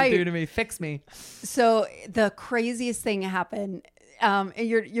whatever you need to do to me. Fix me. So the craziest thing happened. And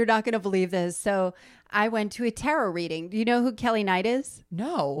you're not going to believe this. So I went to a tarot reading. Do you know who Kelly Knight is?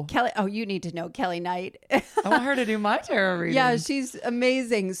 No. Kelly. Oh, you need to know Kelly Knight. I want her to do my tarot reading. Yeah, she's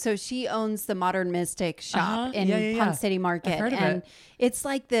amazing. So she owns the Modern Mystic shop in Ponce City Market. I've heard of it. It's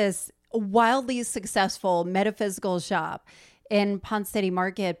like this wildly successful metaphysical shop in Ponce City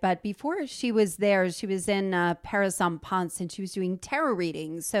Market. But before she was there, she was in Paris on Ponce, and she was doing tarot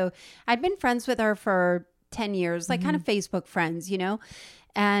readings. So I'd been friends with her for 10 years, like kind of Facebook friends,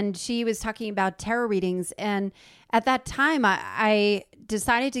 and she was talking about tarot readings. And at that time, I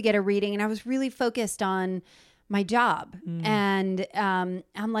decided to get a reading, and I was really focused on my job. And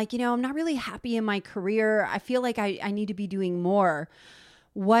I'm like, I'm not really happy in my career. I feel like I need to be doing more.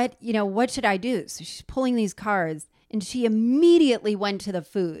 What should I do? So she's pulling these cards. And she immediately went to the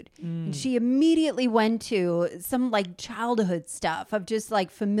food. And she immediately went to some like childhood stuff of just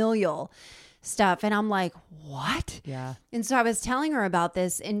like familial stuff. And I'm like, what? Yeah. And so I was telling her about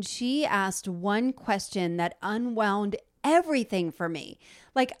this, and she asked one question that unwound everything for me.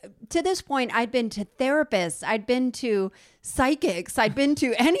 Like, to this point, I'd been to therapists, I'd been to psychics, I'd been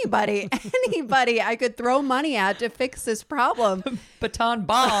to anybody I could throw money at to fix this problem. Baton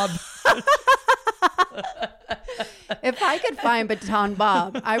Bob. If I could find Baton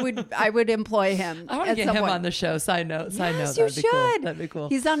Bob, I would employ him. I want to get him on the show. Side note. Yes, That'd be you cool. should. That'd be cool.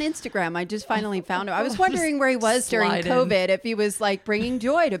 He's on Instagram. I just finally found him. I was wondering where he was during COVID, if he was like bringing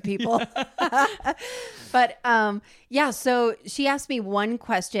joy to people. But so she asked me one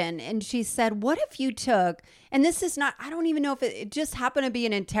question, and she said, what if you took, and this is not, I don't even know if it just happened to be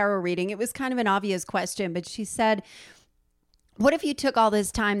in a tarot reading. It was kind of an obvious question, but she said, what if you took all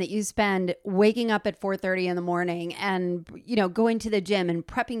this time that you spend waking up at 4:30 in the morning and, going to the gym and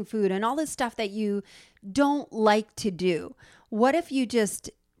prepping food and all this stuff that you don't like to do? What if you just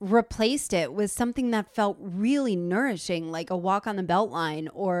replaced it with something that felt really nourishing, like a walk on the Beltline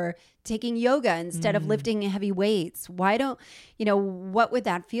or taking yoga instead of lifting heavy weights? What would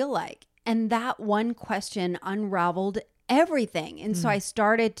that feel like? And that one question unraveled everything. And so I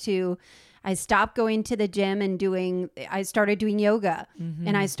stopped going to the gym and I started doing yoga,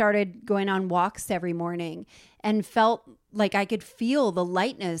 and I started going on walks every morning and felt like I could feel the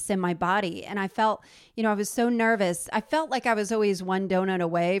lightness in my body. And I felt, I was so nervous. I felt like I was always one donut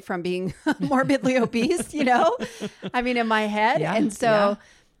away from being morbidly obese, I mean, in my head. Yeah, and so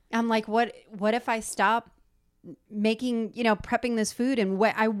I'm like, what if I stop making, prepping this food? And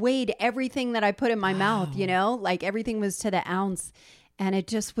I weighed everything that I put in my mouth, like everything was to the ounce. And it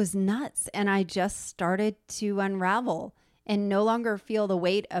just was nuts. And I just started to unravel and no longer feel the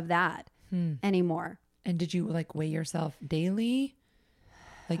weight of that anymore. And did you like weigh yourself daily?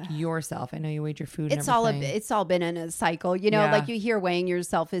 Like yourself? I know you weighed your food. It's all been in a cycle, like you hear weighing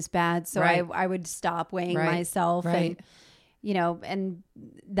yourself is bad. So I would stop weighing myself and, and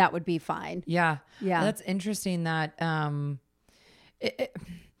that would be fine. Yeah. Yeah. Well, that's interesting that,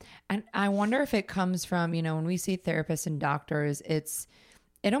 and I wonder if it comes from, when we see therapists and doctors,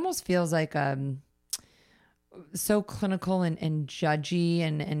 it almost feels like so clinical and judgy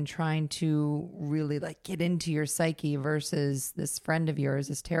and trying to really like get into your psyche versus this friend of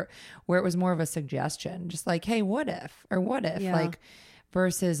yours, where it was more of a suggestion, just like, hey, what if, like,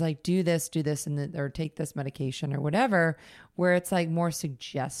 versus like, do this or take this medication or whatever, where it's like more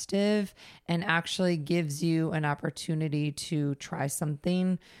suggestive and actually gives you an opportunity to try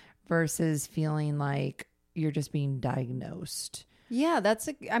something versus feeling like you're just being diagnosed. Yeah, that's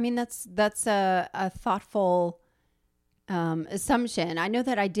a thoughtful assumption. I know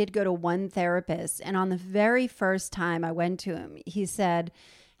that I did go to one therapist, and on the very first time I went to him, he said,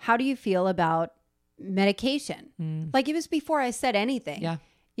 "How do you feel about medication?" Like it was before I said anything. Yeah.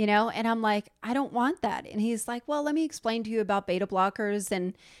 You know, and I'm like, I don't want that. And he's like, well, let me explain to you about beta blockers.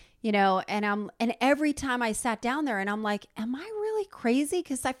 And, you know, and every time I sat down there and I'm like, am I really crazy?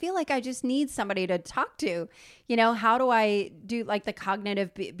 Because I feel like I just need somebody to talk to. You know, how do I do like the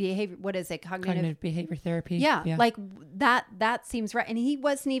cognitive behavior? What is it? Cognitive behavior therapy. Yeah. Like that seems right. And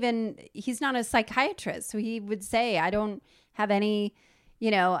he's not a psychiatrist. So he would say, I don't have any, you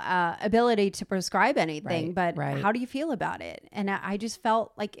know, ability to prescribe anything, but how do you feel about it? And I just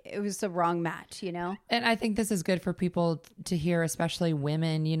felt like it was the wrong match, you know? And I think this is good for people to hear, especially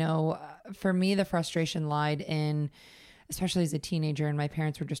women. You know, for me, the frustration lied in, especially as a teenager, and my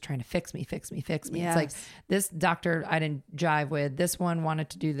parents were just trying to fix me. Yes. It's like, this doctor I didn't jive with, this one wanted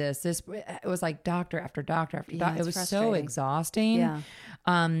to do this. It was like doctor after doctor after doctor. It was so exhausting. Yeah.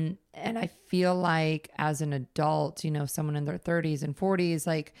 And I feel like as an adult, you know, someone in their 30s and 40s,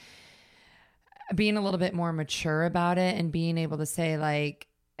 like being a little bit more mature about it and being able to say like,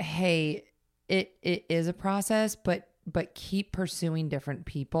 hey, it is a process, but keep pursuing different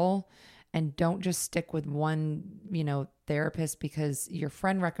people and don't just stick with one, you know, therapist because your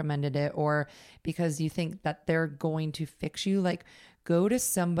friend recommended it or because you think that they're going to fix you. Like go to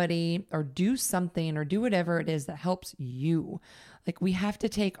somebody or do something or do whatever it is that helps you. Like we have to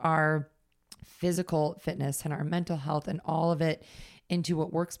take our physical fitness and our mental health and all of it into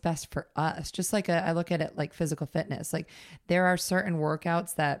what works best for us. Just like I look at it like physical fitness. Like there are certain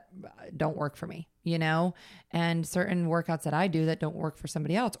workouts that don't work for me, you know, and certain workouts that I do that don't work for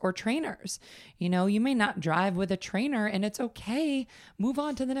somebody else or trainers. You know, you may not drive with a trainer and it's okay. Move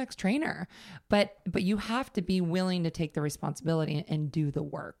on to the next trainer. But you have to be willing to take the responsibility and do the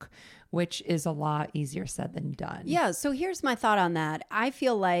work, which is a lot easier said than done. Yeah. So here's my thought on that. I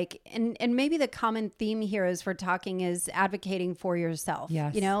feel like, and maybe the common theme here as we're talking is advocating for yourself.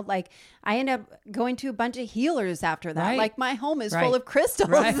 Yes. You know, like I end up going to a bunch of healers after that. Right. Like my home is Right. full of crystals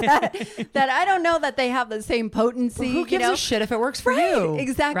Right. that I don't know that they have the same potency. Well, who gives a shit if it works for you?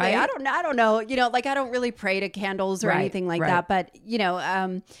 Exactly. Right? I don't know. You know, like I don't really pray to candles or Right. anything like Right. that. But you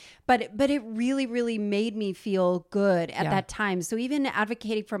know, but it really, really made me feel good at that time. So even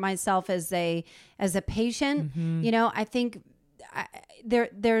advocating for myself as a patient, you know, I think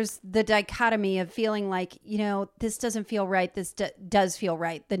there's the dichotomy of feeling like, you know, this doesn't feel right. This does feel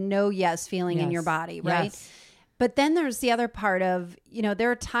right. The no, yes feeling in your body. Right. Yes. But then there's the other part of, you know, there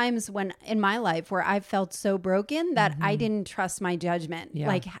are times when in my life where I've felt so broken that I didn't trust my judgment. Yeah.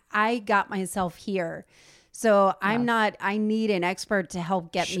 Like I got myself here. So I need an expert to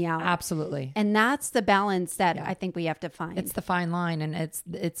help get me out. Absolutely. And that's the balance that I think we have to find. It's the fine line. And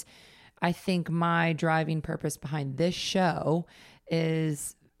it's, I think my driving purpose behind this show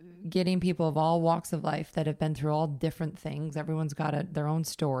is getting people of all walks of life that have been through all different things. Everyone's got their own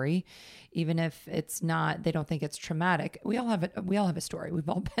story, even if it's not, they don't think it's traumatic. We all have a story. We've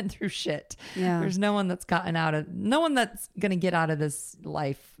all been through shit. Yeah. There's no one that's going to get out of this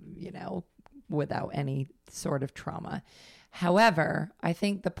life, you know, without any sort of trauma. However, I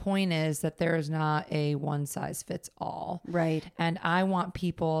think the point is that there is not a one size fits all. Right. And I want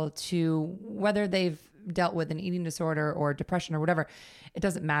people to, whether they've dealt with an eating disorder or depression or whatever, it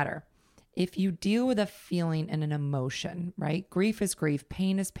doesn't matter. If you deal with a feeling and an emotion, right? Grief is grief,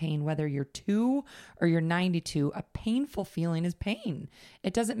 pain is pain, whether you're 2 or you're 92, a painful feeling is pain.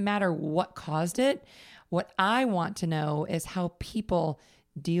 It doesn't matter what caused it. What I want to know is how people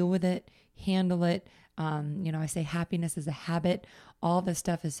deal with it, handle it. You know, I say happiness is a habit. All this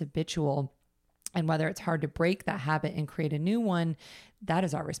stuff is habitual. And whether it's hard to break that habit and create a new one, that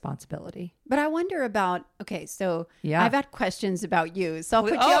is our responsibility. But I wonder about, okay, so I've had questions about you. So I'll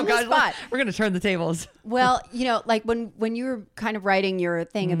put you on the spot. We're going to turn the tables. Well, you know, like when you were kind of writing your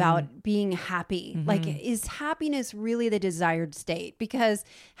thing about being happy, like is happiness really the desired state? Because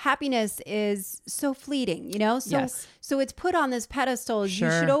happiness is so fleeting, you know? So it's put on this pedestal.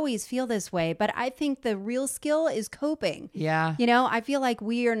 Sure. You should always feel this way. But I think the real skill is coping. Yeah. You know, I feel like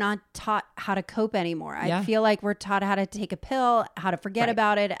we are not taught how to cope anymore. I feel like we're taught how to take a pill, how to forget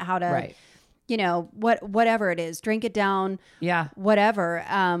about it, how to, you know, whatever it is, drink it down, whatever.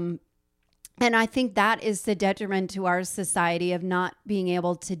 And I think that is the detriment to our society of not being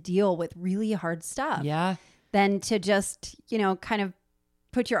able to deal with really hard stuff. Yeah. Than to just, you know, kind of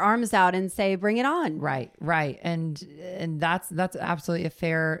put your arms out and say, bring it on. Right. And that's absolutely a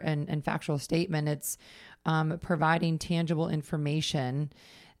fair and factual statement. It's providing tangible information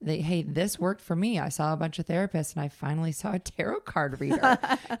hey, this worked for me. I saw a bunch of therapists and I finally saw a tarot card reader,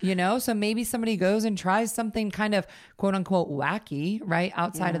 so maybe somebody goes and tries something kind of quote unquote wacky, right?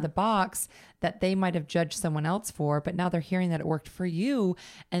 Outside of the box that they might have judged someone else for, but now they're hearing that it worked for you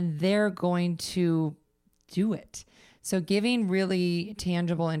and they're going to do it. So giving really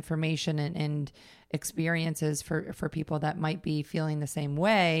tangible information and experiences for people that might be feeling the same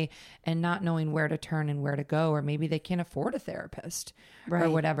way and not knowing where to turn and where to go, or maybe they can't afford a therapist or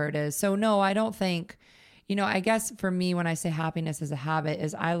whatever it is. So no, I don't think, I guess for me, when I say happiness is a habit,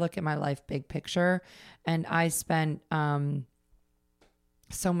 is I look at my life big picture, and I spent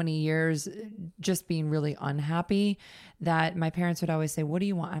so many years just being really unhappy that my parents would always say, what do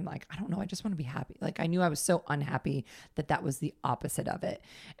you want? I'm like, I don't know. I just want to be happy. Like, I knew I was so unhappy that was the opposite of it.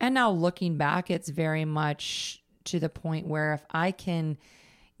 And now looking back, it's very much to the point where if I can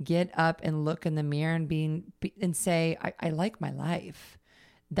get up and look in the mirror and say, I like my life,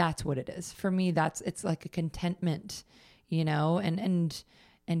 that's what it is. For me, it's like a contentment,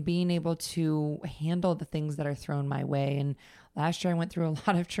 and being able to handle the things that are thrown my way. And last year I went through a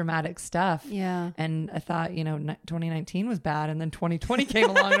lot of traumatic stuff. Yeah. And I thought, 2019 was bad. And then 2020 came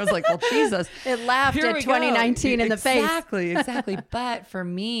along and I was like, well, Jesus. It laughed at 2019 in the face. Exactly. But for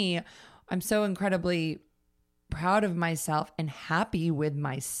me, I'm so incredibly proud of myself and happy with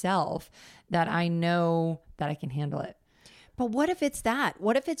myself that I know that I can handle it. But what if it's that?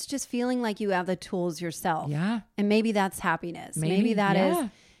 What if it's just feeling like you have the tools yourself? Yeah. And maybe that's happiness. Maybe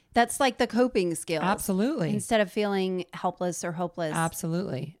that's like the coping skills. Absolutely. Instead of feeling helpless or hopeless.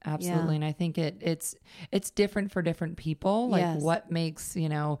 Absolutely. Yeah. And I think it's different for different people. Like what makes,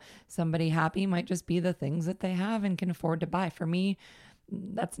 somebody happy might just be the things that they have and can afford to buy. For me,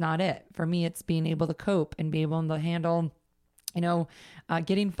 that's not it. For me, it's being able to cope and be able to handle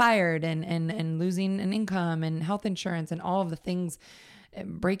getting fired and losing an income and health insurance and all of the things,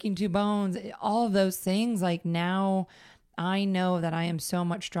 breaking 2 bones, all of those things. Like, now I know that I am so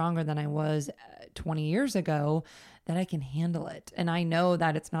much stronger than I was 20 years ago, that I can handle it. And I know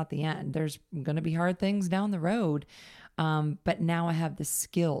that it's not the end. There's going to be hard things down the road. But now I have the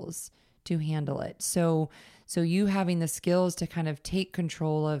skills to handle it. So you having the skills to kind of take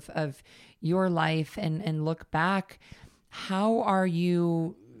control of your life and look back. How are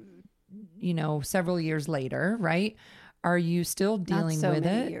you, several years later, right? Are you still dealing Not so with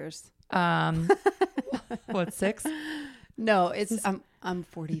many it? Years. What, 6? No, it's I'm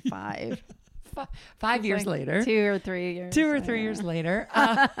 45. 5 years later. 2 or 3 years. 2 or 3 years later.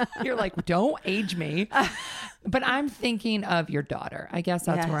 You're like, don't age me. But I'm thinking of your daughter. I guess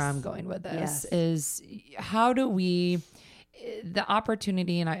that's where I'm going with this. Is how do we, the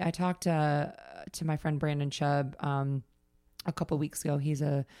opportunity, and I talked to my friend Brandon Chubb a couple weeks ago. He's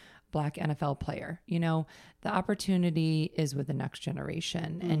a Black NFL player. The opportunity is with the next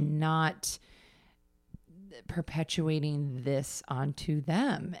generation and not perpetuating this onto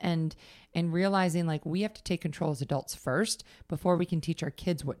them, and realizing like we have to take control as adults first before we can teach our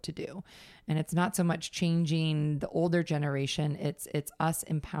kids what to do. And it's not so much changing the older generation, it's us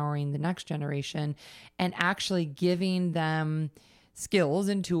empowering the next generation and actually giving them skills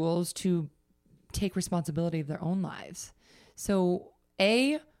and tools to take responsibility of their own lives. So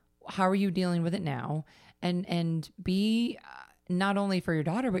how are you dealing with it now? And B, not only for your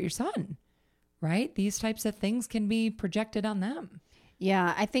daughter, but your son, right? These types of things can be projected on them.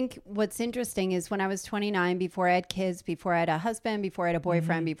 Yeah. I think what's interesting is when I was 29, before I had kids, before I had a husband, before I had a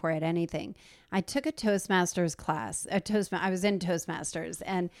boyfriend, before I had anything, I took a Toastmasters class. I was in Toastmasters,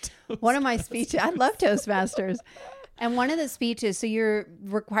 and one of my speeches, I love Toastmasters. And one of the speeches, so you're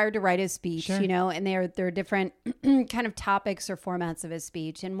required to write a speech, sure. And there are different kind of topics or formats of a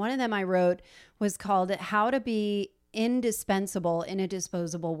speech. And one of them I wrote was called How to Be Indispensable in a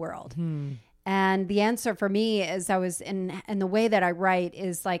Disposable World. And the answer for me is and the way that I write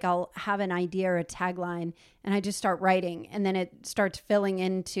is like, I'll have an idea or a tagline and I just start writing, and then it starts filling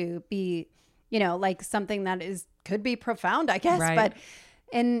into be, like something that could be profound, I guess. Right. But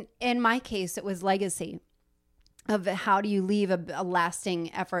in my case, it was legacy. Of how do you leave a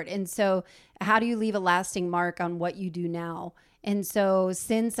lasting effort? And so how do you leave a lasting mark on what you do now? And so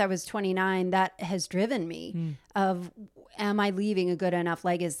since I was 29, that has driven me of, am I leaving a good enough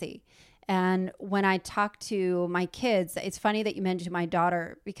legacy? And when I talk to my kids, it's funny that you mentioned my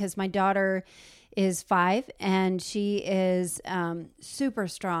daughter, because my daughter is 5 and she is super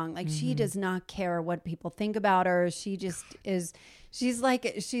strong. Like she does not care what people think about her. She just is, she's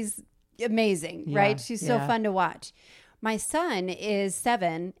amazing, right? She's so fun to watch. My son is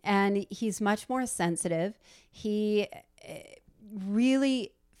 7 and he's much more sensitive. He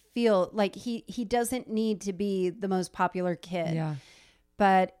really feel like he doesn't need to be the most popular kid. Yeah.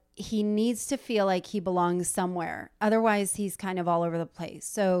 but he needs to feel like he belongs somewhere. Otherwise, he's kind of all over the place.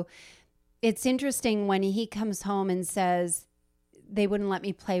 So it's interesting when he comes home and says, they wouldn't let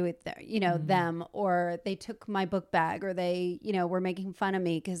me play with them, or they took my book bag, or they, were making fun of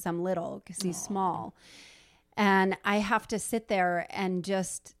me because I'm little, because he's small. And I have to sit there and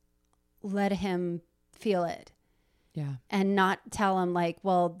just let him feel it. Yeah. And not tell them like,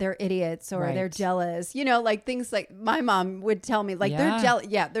 well, they're idiots or they're jealous, like things like my mom would tell me, like they're jealous.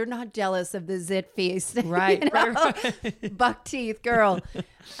 Yeah. They're not jealous of the zit feast. Right. Right. Buck teeth girl.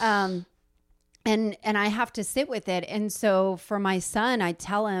 And I have to sit with it. And so for my son, I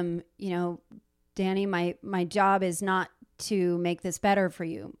tell him, Danny, my job is not to make this better for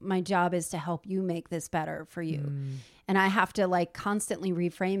you. My job is to help you make this better for you. And I have to like constantly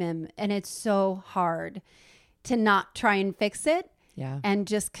reframe him. And it's so hard to not try and fix it. Yeah. And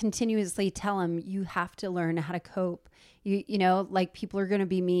just continuously tell him, you have to learn how to cope. Like people are going to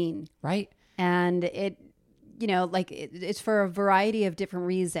be mean. Right. And it's for a variety of different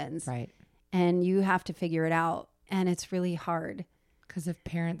reasons. Right. And you have to figure it out. And it's really hard. Because if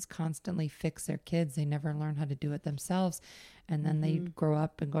parents constantly fix their kids, they never learn how to do it themselves. And then they grow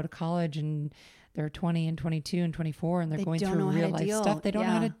up and go to college and they're 20 and 22 and 24 and they're going through real life stuff. They don't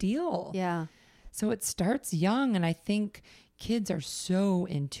know how to deal. Yeah. So it starts young. And I think kids are so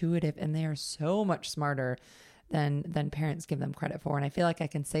intuitive and they are so much smarter than parents give them credit for. And I feel like I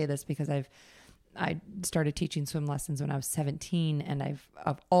can say this because I started teaching swim lessons when I was 17 and I've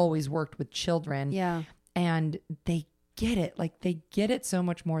always worked with children. Yeah. And they get it. Like they get it so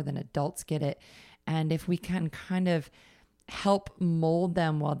much more than adults get it. And if we can kind of help mold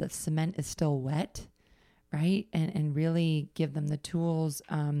them while the cement is still wet, right? And really give them the tools,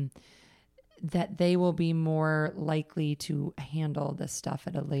 that they will be more likely to handle this stuff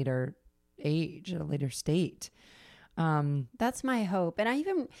at a later age, at a later state. That's my hope. And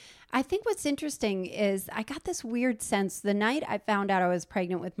I think what's interesting is I got this weird sense the night I found out I was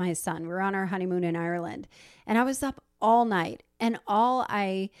pregnant with my son. We were on our honeymoon in Ireland and I was up all night and all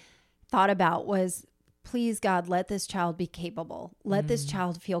I thought about was, please God, let this child be capable. Let this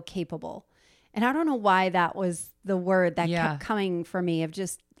child feel capable. And I don't know why that was the word that kept coming for me of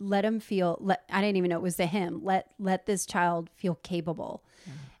just let him feel, I didn't even know it was a hymn. Let this child feel capable.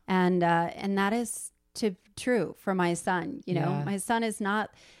 And that is true for my son. My son is not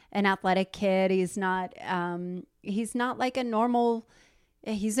an athletic kid. He's not like a normal,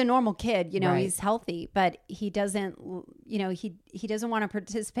 he's a normal kid, he's healthy, but he doesn't, he doesn't want to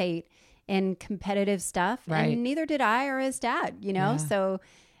participate in competitive stuff. Right. And neither did I or his dad, so,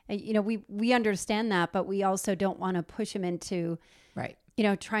 we understand that, but we also don't want to push him into,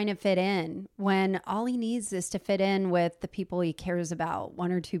 trying to fit in when all he needs is to fit in with the people he cares about,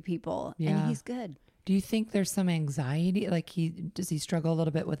 one or two people, and he's good. Do you think there's some anxiety? Like does he struggle a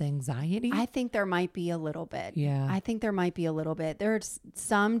little bit with anxiety? I think there might be a little bit. Yeah. I think there might be a little bit. There's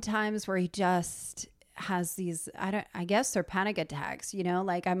some times where he just has these, I guess they're panic attacks,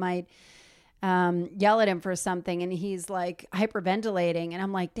 like I might yell at him for something and he's like hyperventilating and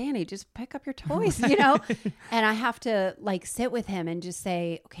I'm like, Danny, just pick up your toys, and I have to like sit with him and just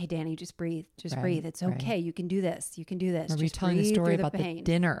say, okay, Danny, just breathe. Breathe. It's okay. You can do this. You can do this. Are you telling the story about the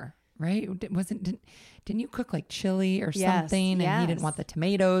dinner? Right? Didn't you cook like chili or something and he didn't want the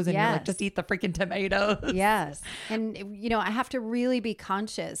tomatoes and you're like, just eat the freaking tomatoes. Yes. And, I have to really be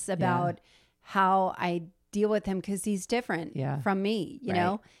conscious about how I deal with him because he's different from me, you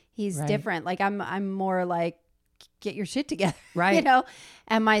know? He's different. Like I'm more like, get your shit together, right?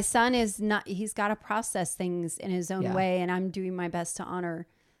 And my son is not, he's got to process things in his own way and I'm doing my best to honor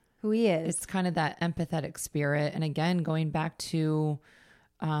who he is. It's kind of that empathetic spirit. And again, going back to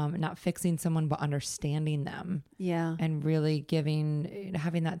not fixing someone, but understanding them. Yeah. And really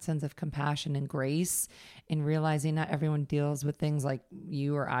having that sense of compassion and grace and realizing not everyone deals with things like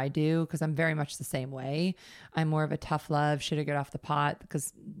you or I do. Cause I'm very much the same way. I'm more of a tough love, should have got off the pot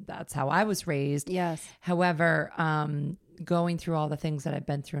because that's how I was raised. Yes. However, going through all the things that I've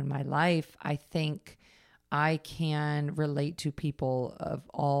been through in my life, I think I can relate to people of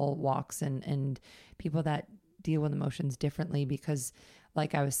all walks and people that deal with emotions differently because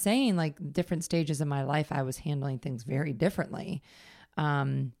like I was saying, like different stages of my life, I was handling things very differently.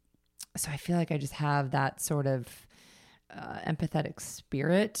 So I feel like I just have that sort of empathetic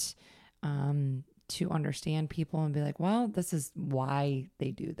spirit to understand people and be like, well, this is why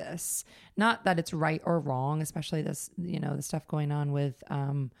they do this. Not that it's right or wrong, especially this, the stuff going on with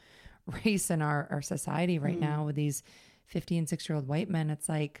race in our society right now with these 50 and 6-year-old white men. It's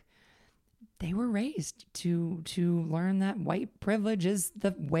like, they were raised to learn that white privilege is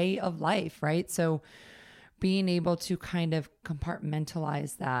the way of life, right? So being able to kind of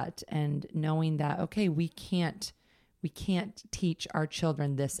compartmentalize that and knowing that, okay, we can't teach our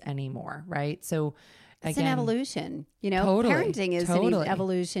children this anymore. Right. So it's an evolution, parenting is an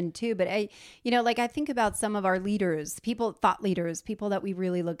evolution too. But I think about some of our leaders, thought leaders, people that we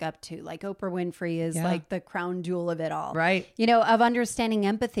really look up to, like Oprah Winfrey is like the crown jewel of it all. Right. Of understanding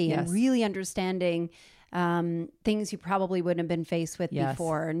empathy and really understanding things you probably wouldn't have been faced with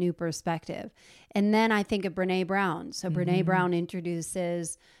before, a new perspective. And then I think of Brene Brown. So Brene Brown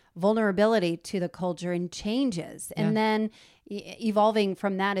introduces vulnerability to the culture and changes. And then evolving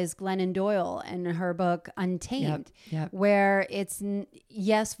from that is Glennon Doyle and her book Untamed, where it's,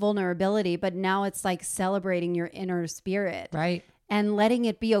 yes, vulnerability, but now it's like celebrating your inner spirit. Right. And letting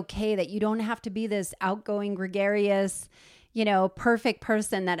it be okay that you don't have to be this outgoing, gregarious, perfect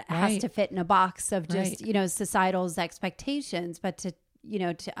person that has to fit in a box of just, societal's expectations, but to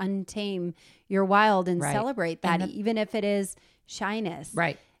untame your wild and celebrate that, even if it is shyness.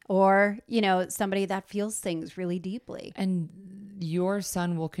 Right. Or, somebody that feels things really deeply. And your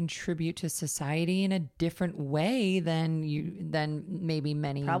son will contribute to society in a different way than maybe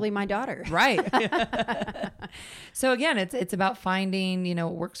many. Probably my daughter. Right. So again, it's about finding,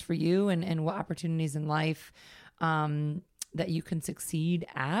 what works for you and what opportunities in life that you can succeed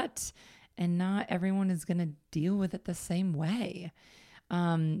at. And not everyone is going to deal with it the same way.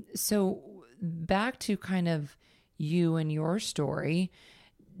 So back to kind of you and your story,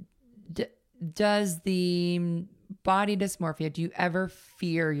 does the body dysmorphia, do you ever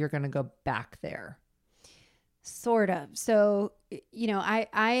fear you're going to go back there? Sort of. So,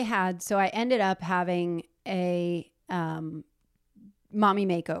 I ended up having a mommy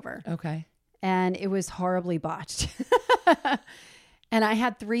makeover. Okay. And it was horribly botched. And I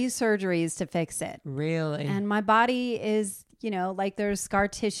had 3 surgeries to fix it. Really? And my body is, there's scar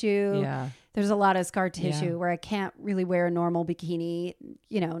tissue. Yeah. There's a lot of scar tissue where I can't really wear a normal bikini,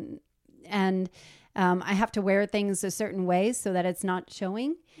 and I have to wear things a certain way so that it's not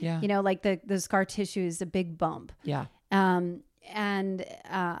showing. Yeah. Like the scar tissue is a big bump. Yeah. And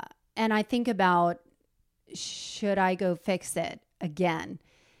I think about, should I go fix it again?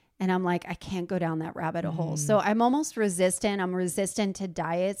 And I'm like, I can't go down that rabbit hole. So I'm almost resistant. I'm resistant to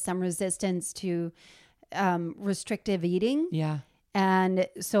diets. I'm resistant to restrictive eating. Yeah. And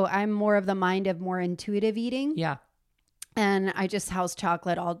so I'm more of the mind of more intuitive eating. Yeah. And I just house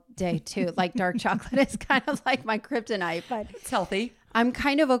chocolate all day too. Like dark chocolate is kind of like my kryptonite, but it's healthy. I'm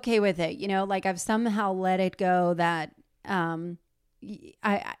kind of okay with it. Like I've somehow let it go that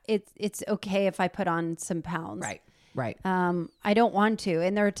it's okay if I put on some pounds. Right. Right. I don't want to.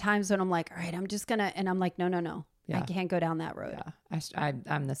 And there are times when I'm like, all right, I'm just gonna, and I'm like, no. Yeah. I can't go down that road. Yeah.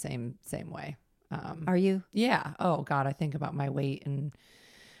 I'm the same way. Are you? Yeah. Oh God. I think about my weight, and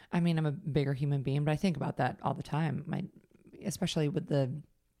I mean, I'm a bigger human being, but I think about that all the time. Especially with the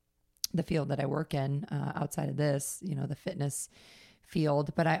field that I work in, outside of this, the fitness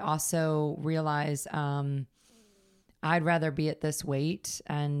field. But I also realize, I'd rather be at this weight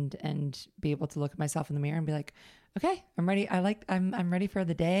and be able to look at myself in the mirror and be like, okay, I'm ready. I'm ready for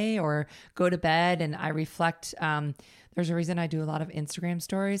the day, or go to bed. And I reflect. There's a reason I do a lot of Instagram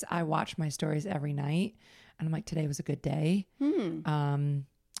stories. I watch my stories every night, and I'm like, today was a good day.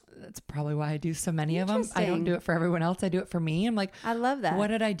 That's probably why I do so many of them. I don't do it for everyone else. I do it for me. I'm like, I love that. What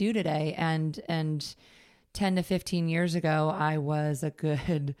did I do today? And 10 to 15 years ago, I was a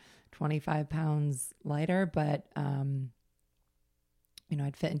good 25 pounds lighter, but, I'd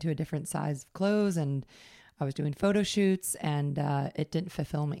fit into a different size of clothes, and I was doing photo shoots, and it didn't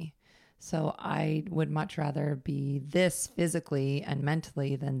fulfill me. So I would much rather be this physically and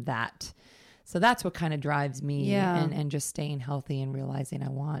mentally than that. So that's what kind of drives me, and just staying healthy and realizing I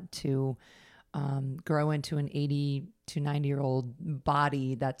want to grow into an 80 to 90-year-old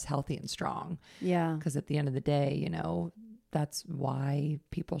body that's healthy and strong. Yeah. Because at the end of the day, that's why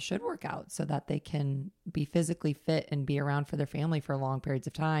people should work out, so that they can be physically fit and be around for their family for long periods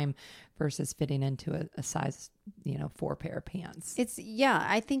of time versus fitting into a size, 4 pair of pants.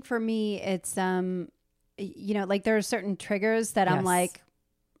 I think for me, it's, like there are certain triggers that I'm like,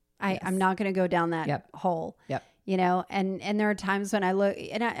 I'm not going to go down that hole. Yep. And there are times when I look,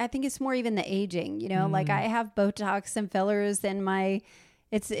 and I think it's more even the aging, like I have Botox and fillers in my,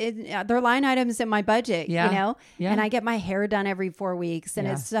 they're line items in my budget, and I get my hair done every 4 weeks, and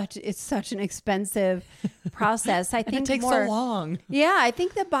it's such an expensive process. I think it takes so long. Yeah. I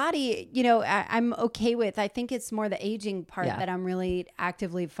think the body, I'm okay with. I think it's more the aging part that I'm really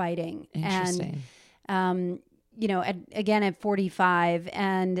actively fighting. Interesting. And, again at 45,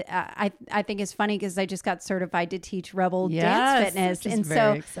 and I think it's funny because I just got certified to teach Rebel Dance Fitness, and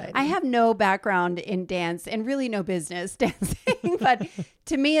so exciting. I have no background in dance and really no business dancing, but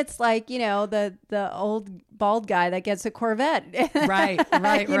to me it's like the old bald guy that gets a Corvette. Right.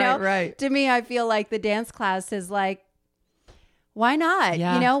 To me, I feel like the dance class is like, why not?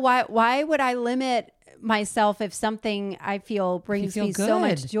 Yeah. Why would I limit myself if something I feel brings me so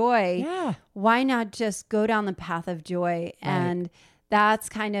much joy? Yeah. Why not just go down the path of joy? Right. And that's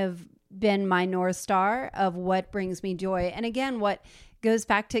kind of been my North Star of what brings me joy. And again, what goes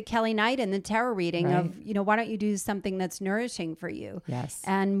back to Kelly Knight and the tarot reading of, why don't you do something that's nourishing for you? Yes.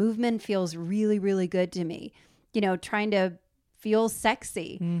 And movement feels really, really good to me. Trying to feel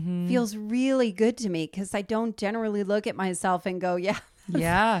sexy feels really good to me because I don't generally look at myself and go,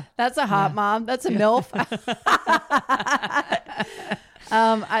 that's a hot mom. That's a MILF.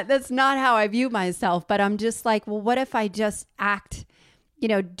 That's not how I view myself, but I'm just like, well, what if I just act,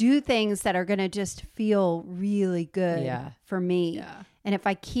 do things that are going to just feel really good for me. Yeah. And if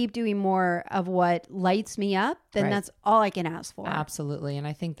I keep doing more of what lights me up, then that's all I can ask for. Absolutely. And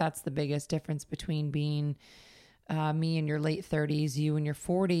I think that's the biggest difference between being me in your late 30s, you in your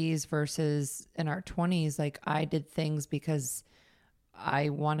 40s versus in our 20s. Like I did things because I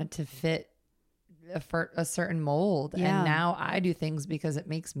wanted to fit a certain mold. Yeah. And now I do things because it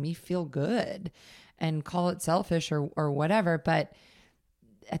makes me feel good, and call it selfish or whatever. But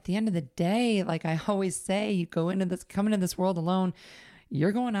at the end of the day, like I always say, you come into this world alone,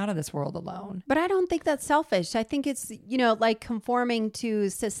 you're going out of this world alone. But I don't think that's selfish. I think it's, like conforming to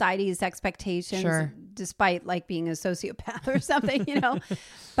society's expectations, despite like being a sociopath or something,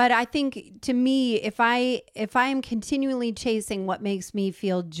 But I think to me, if I am continually chasing what makes me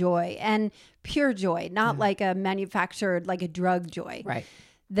feel joy and pure joy, not like a manufactured, like a drug joy. Right.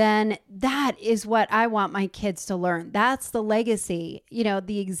 Then that is what I want my kids to learn. That's the legacy.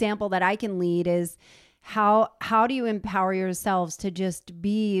 The example that I can lead is how do you empower yourselves to just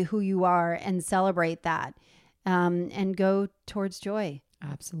be who you are and celebrate that and go towards joy.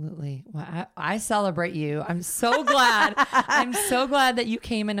 Absolutely. Well, I celebrate you. I'm so glad. I'm so glad that you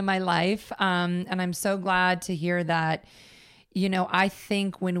came into my life. And I'm so glad to hear that. I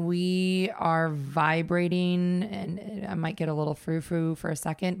think when we are vibrating, and I might get a little frou-frou for a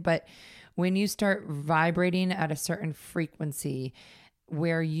second, but when you start vibrating at a certain frequency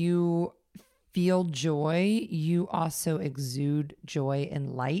where you feel joy, you also exude joy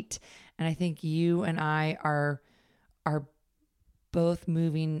and light. And I think you and I are both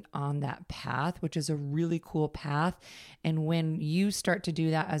moving on that path, which is a really cool path. And when you start to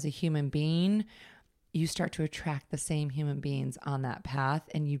do that as a human being, you start to attract the same human beings on that path,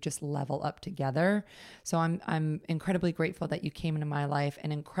 and you just level up together. So I'm incredibly grateful that you came into my life,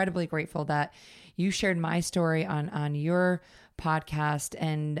 and incredibly grateful that you shared my story on your podcast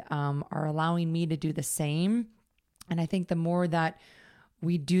and are allowing me to do the same. And I think the more that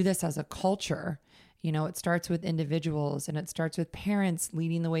we do this as a culture, it starts with individuals, and it starts with parents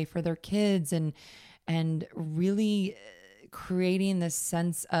leading the way for their kids, and really creating this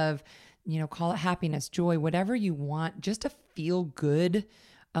sense of, call it happiness, joy, whatever you want, just a feel good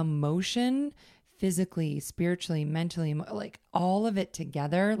emotion, physically, spiritually, mentally, like all of it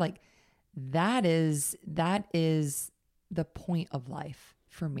together. Like that is the point of life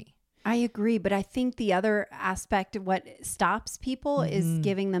for me. I agree. But I think the other aspect of what stops people is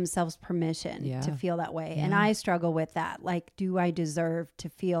giving themselves permission to feel that way. Yeah. And I struggle with that. Like, do I deserve to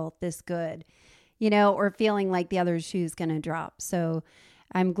feel this good? Or feeling like the other shoe's going to drop. So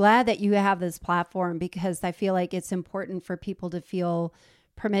I'm glad that you have this platform, because I feel like it's important for people to feel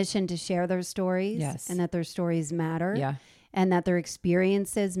permission to share their stories. Yes. And that their stories matter. Yeah. And that their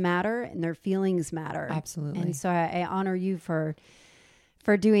experiences matter and their feelings matter. Absolutely. And so I honor you for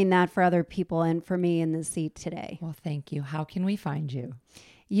doing that for other people and for me in the seat today. Well, thank you. How can we find you?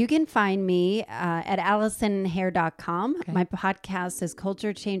 You can find me at AllisonHair.com. Okay. My podcast is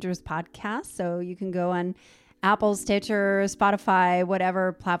Culture Changers Podcast. So you can go on Apple, Stitcher, Spotify,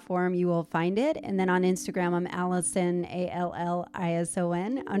 whatever platform, you will find it. And then on Instagram, I'm Allison,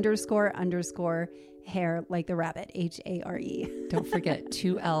 ALLISON _ hair, like the rabbit, HARE. Don't forget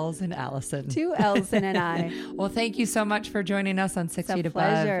 2 L's in Allison. 2 L's and an I. Well, thank you so much for joining us on 6 Feet Above.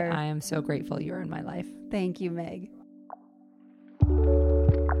 I am so grateful you're in my life. Thank you, Meg.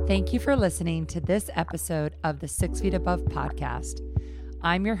 Thank you for listening to this episode of the 6 Feet Above podcast.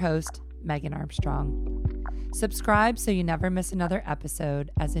 I'm your host, Megan Armstrong. Subscribe so you never miss another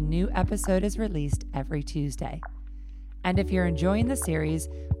episode, as a new episode is released every Tuesday. And if you're enjoying the series,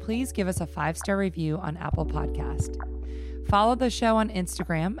 please give us a 5-star review on Apple Podcast. Follow the show on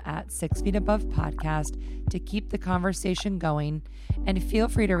Instagram at 6 Feet Above Podcast to keep the conversation going, and feel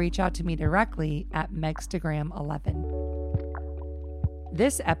free to reach out to me directly at Megstagram11.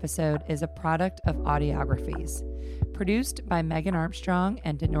 This episode is a product of Audiographies, produced by Megan Armstrong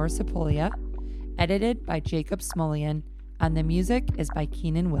and Denora Sepolia, edited by Jacob Smolian, and the music is by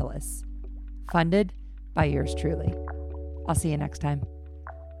Keenan Willis. Funded by yours truly. I'll see you next time.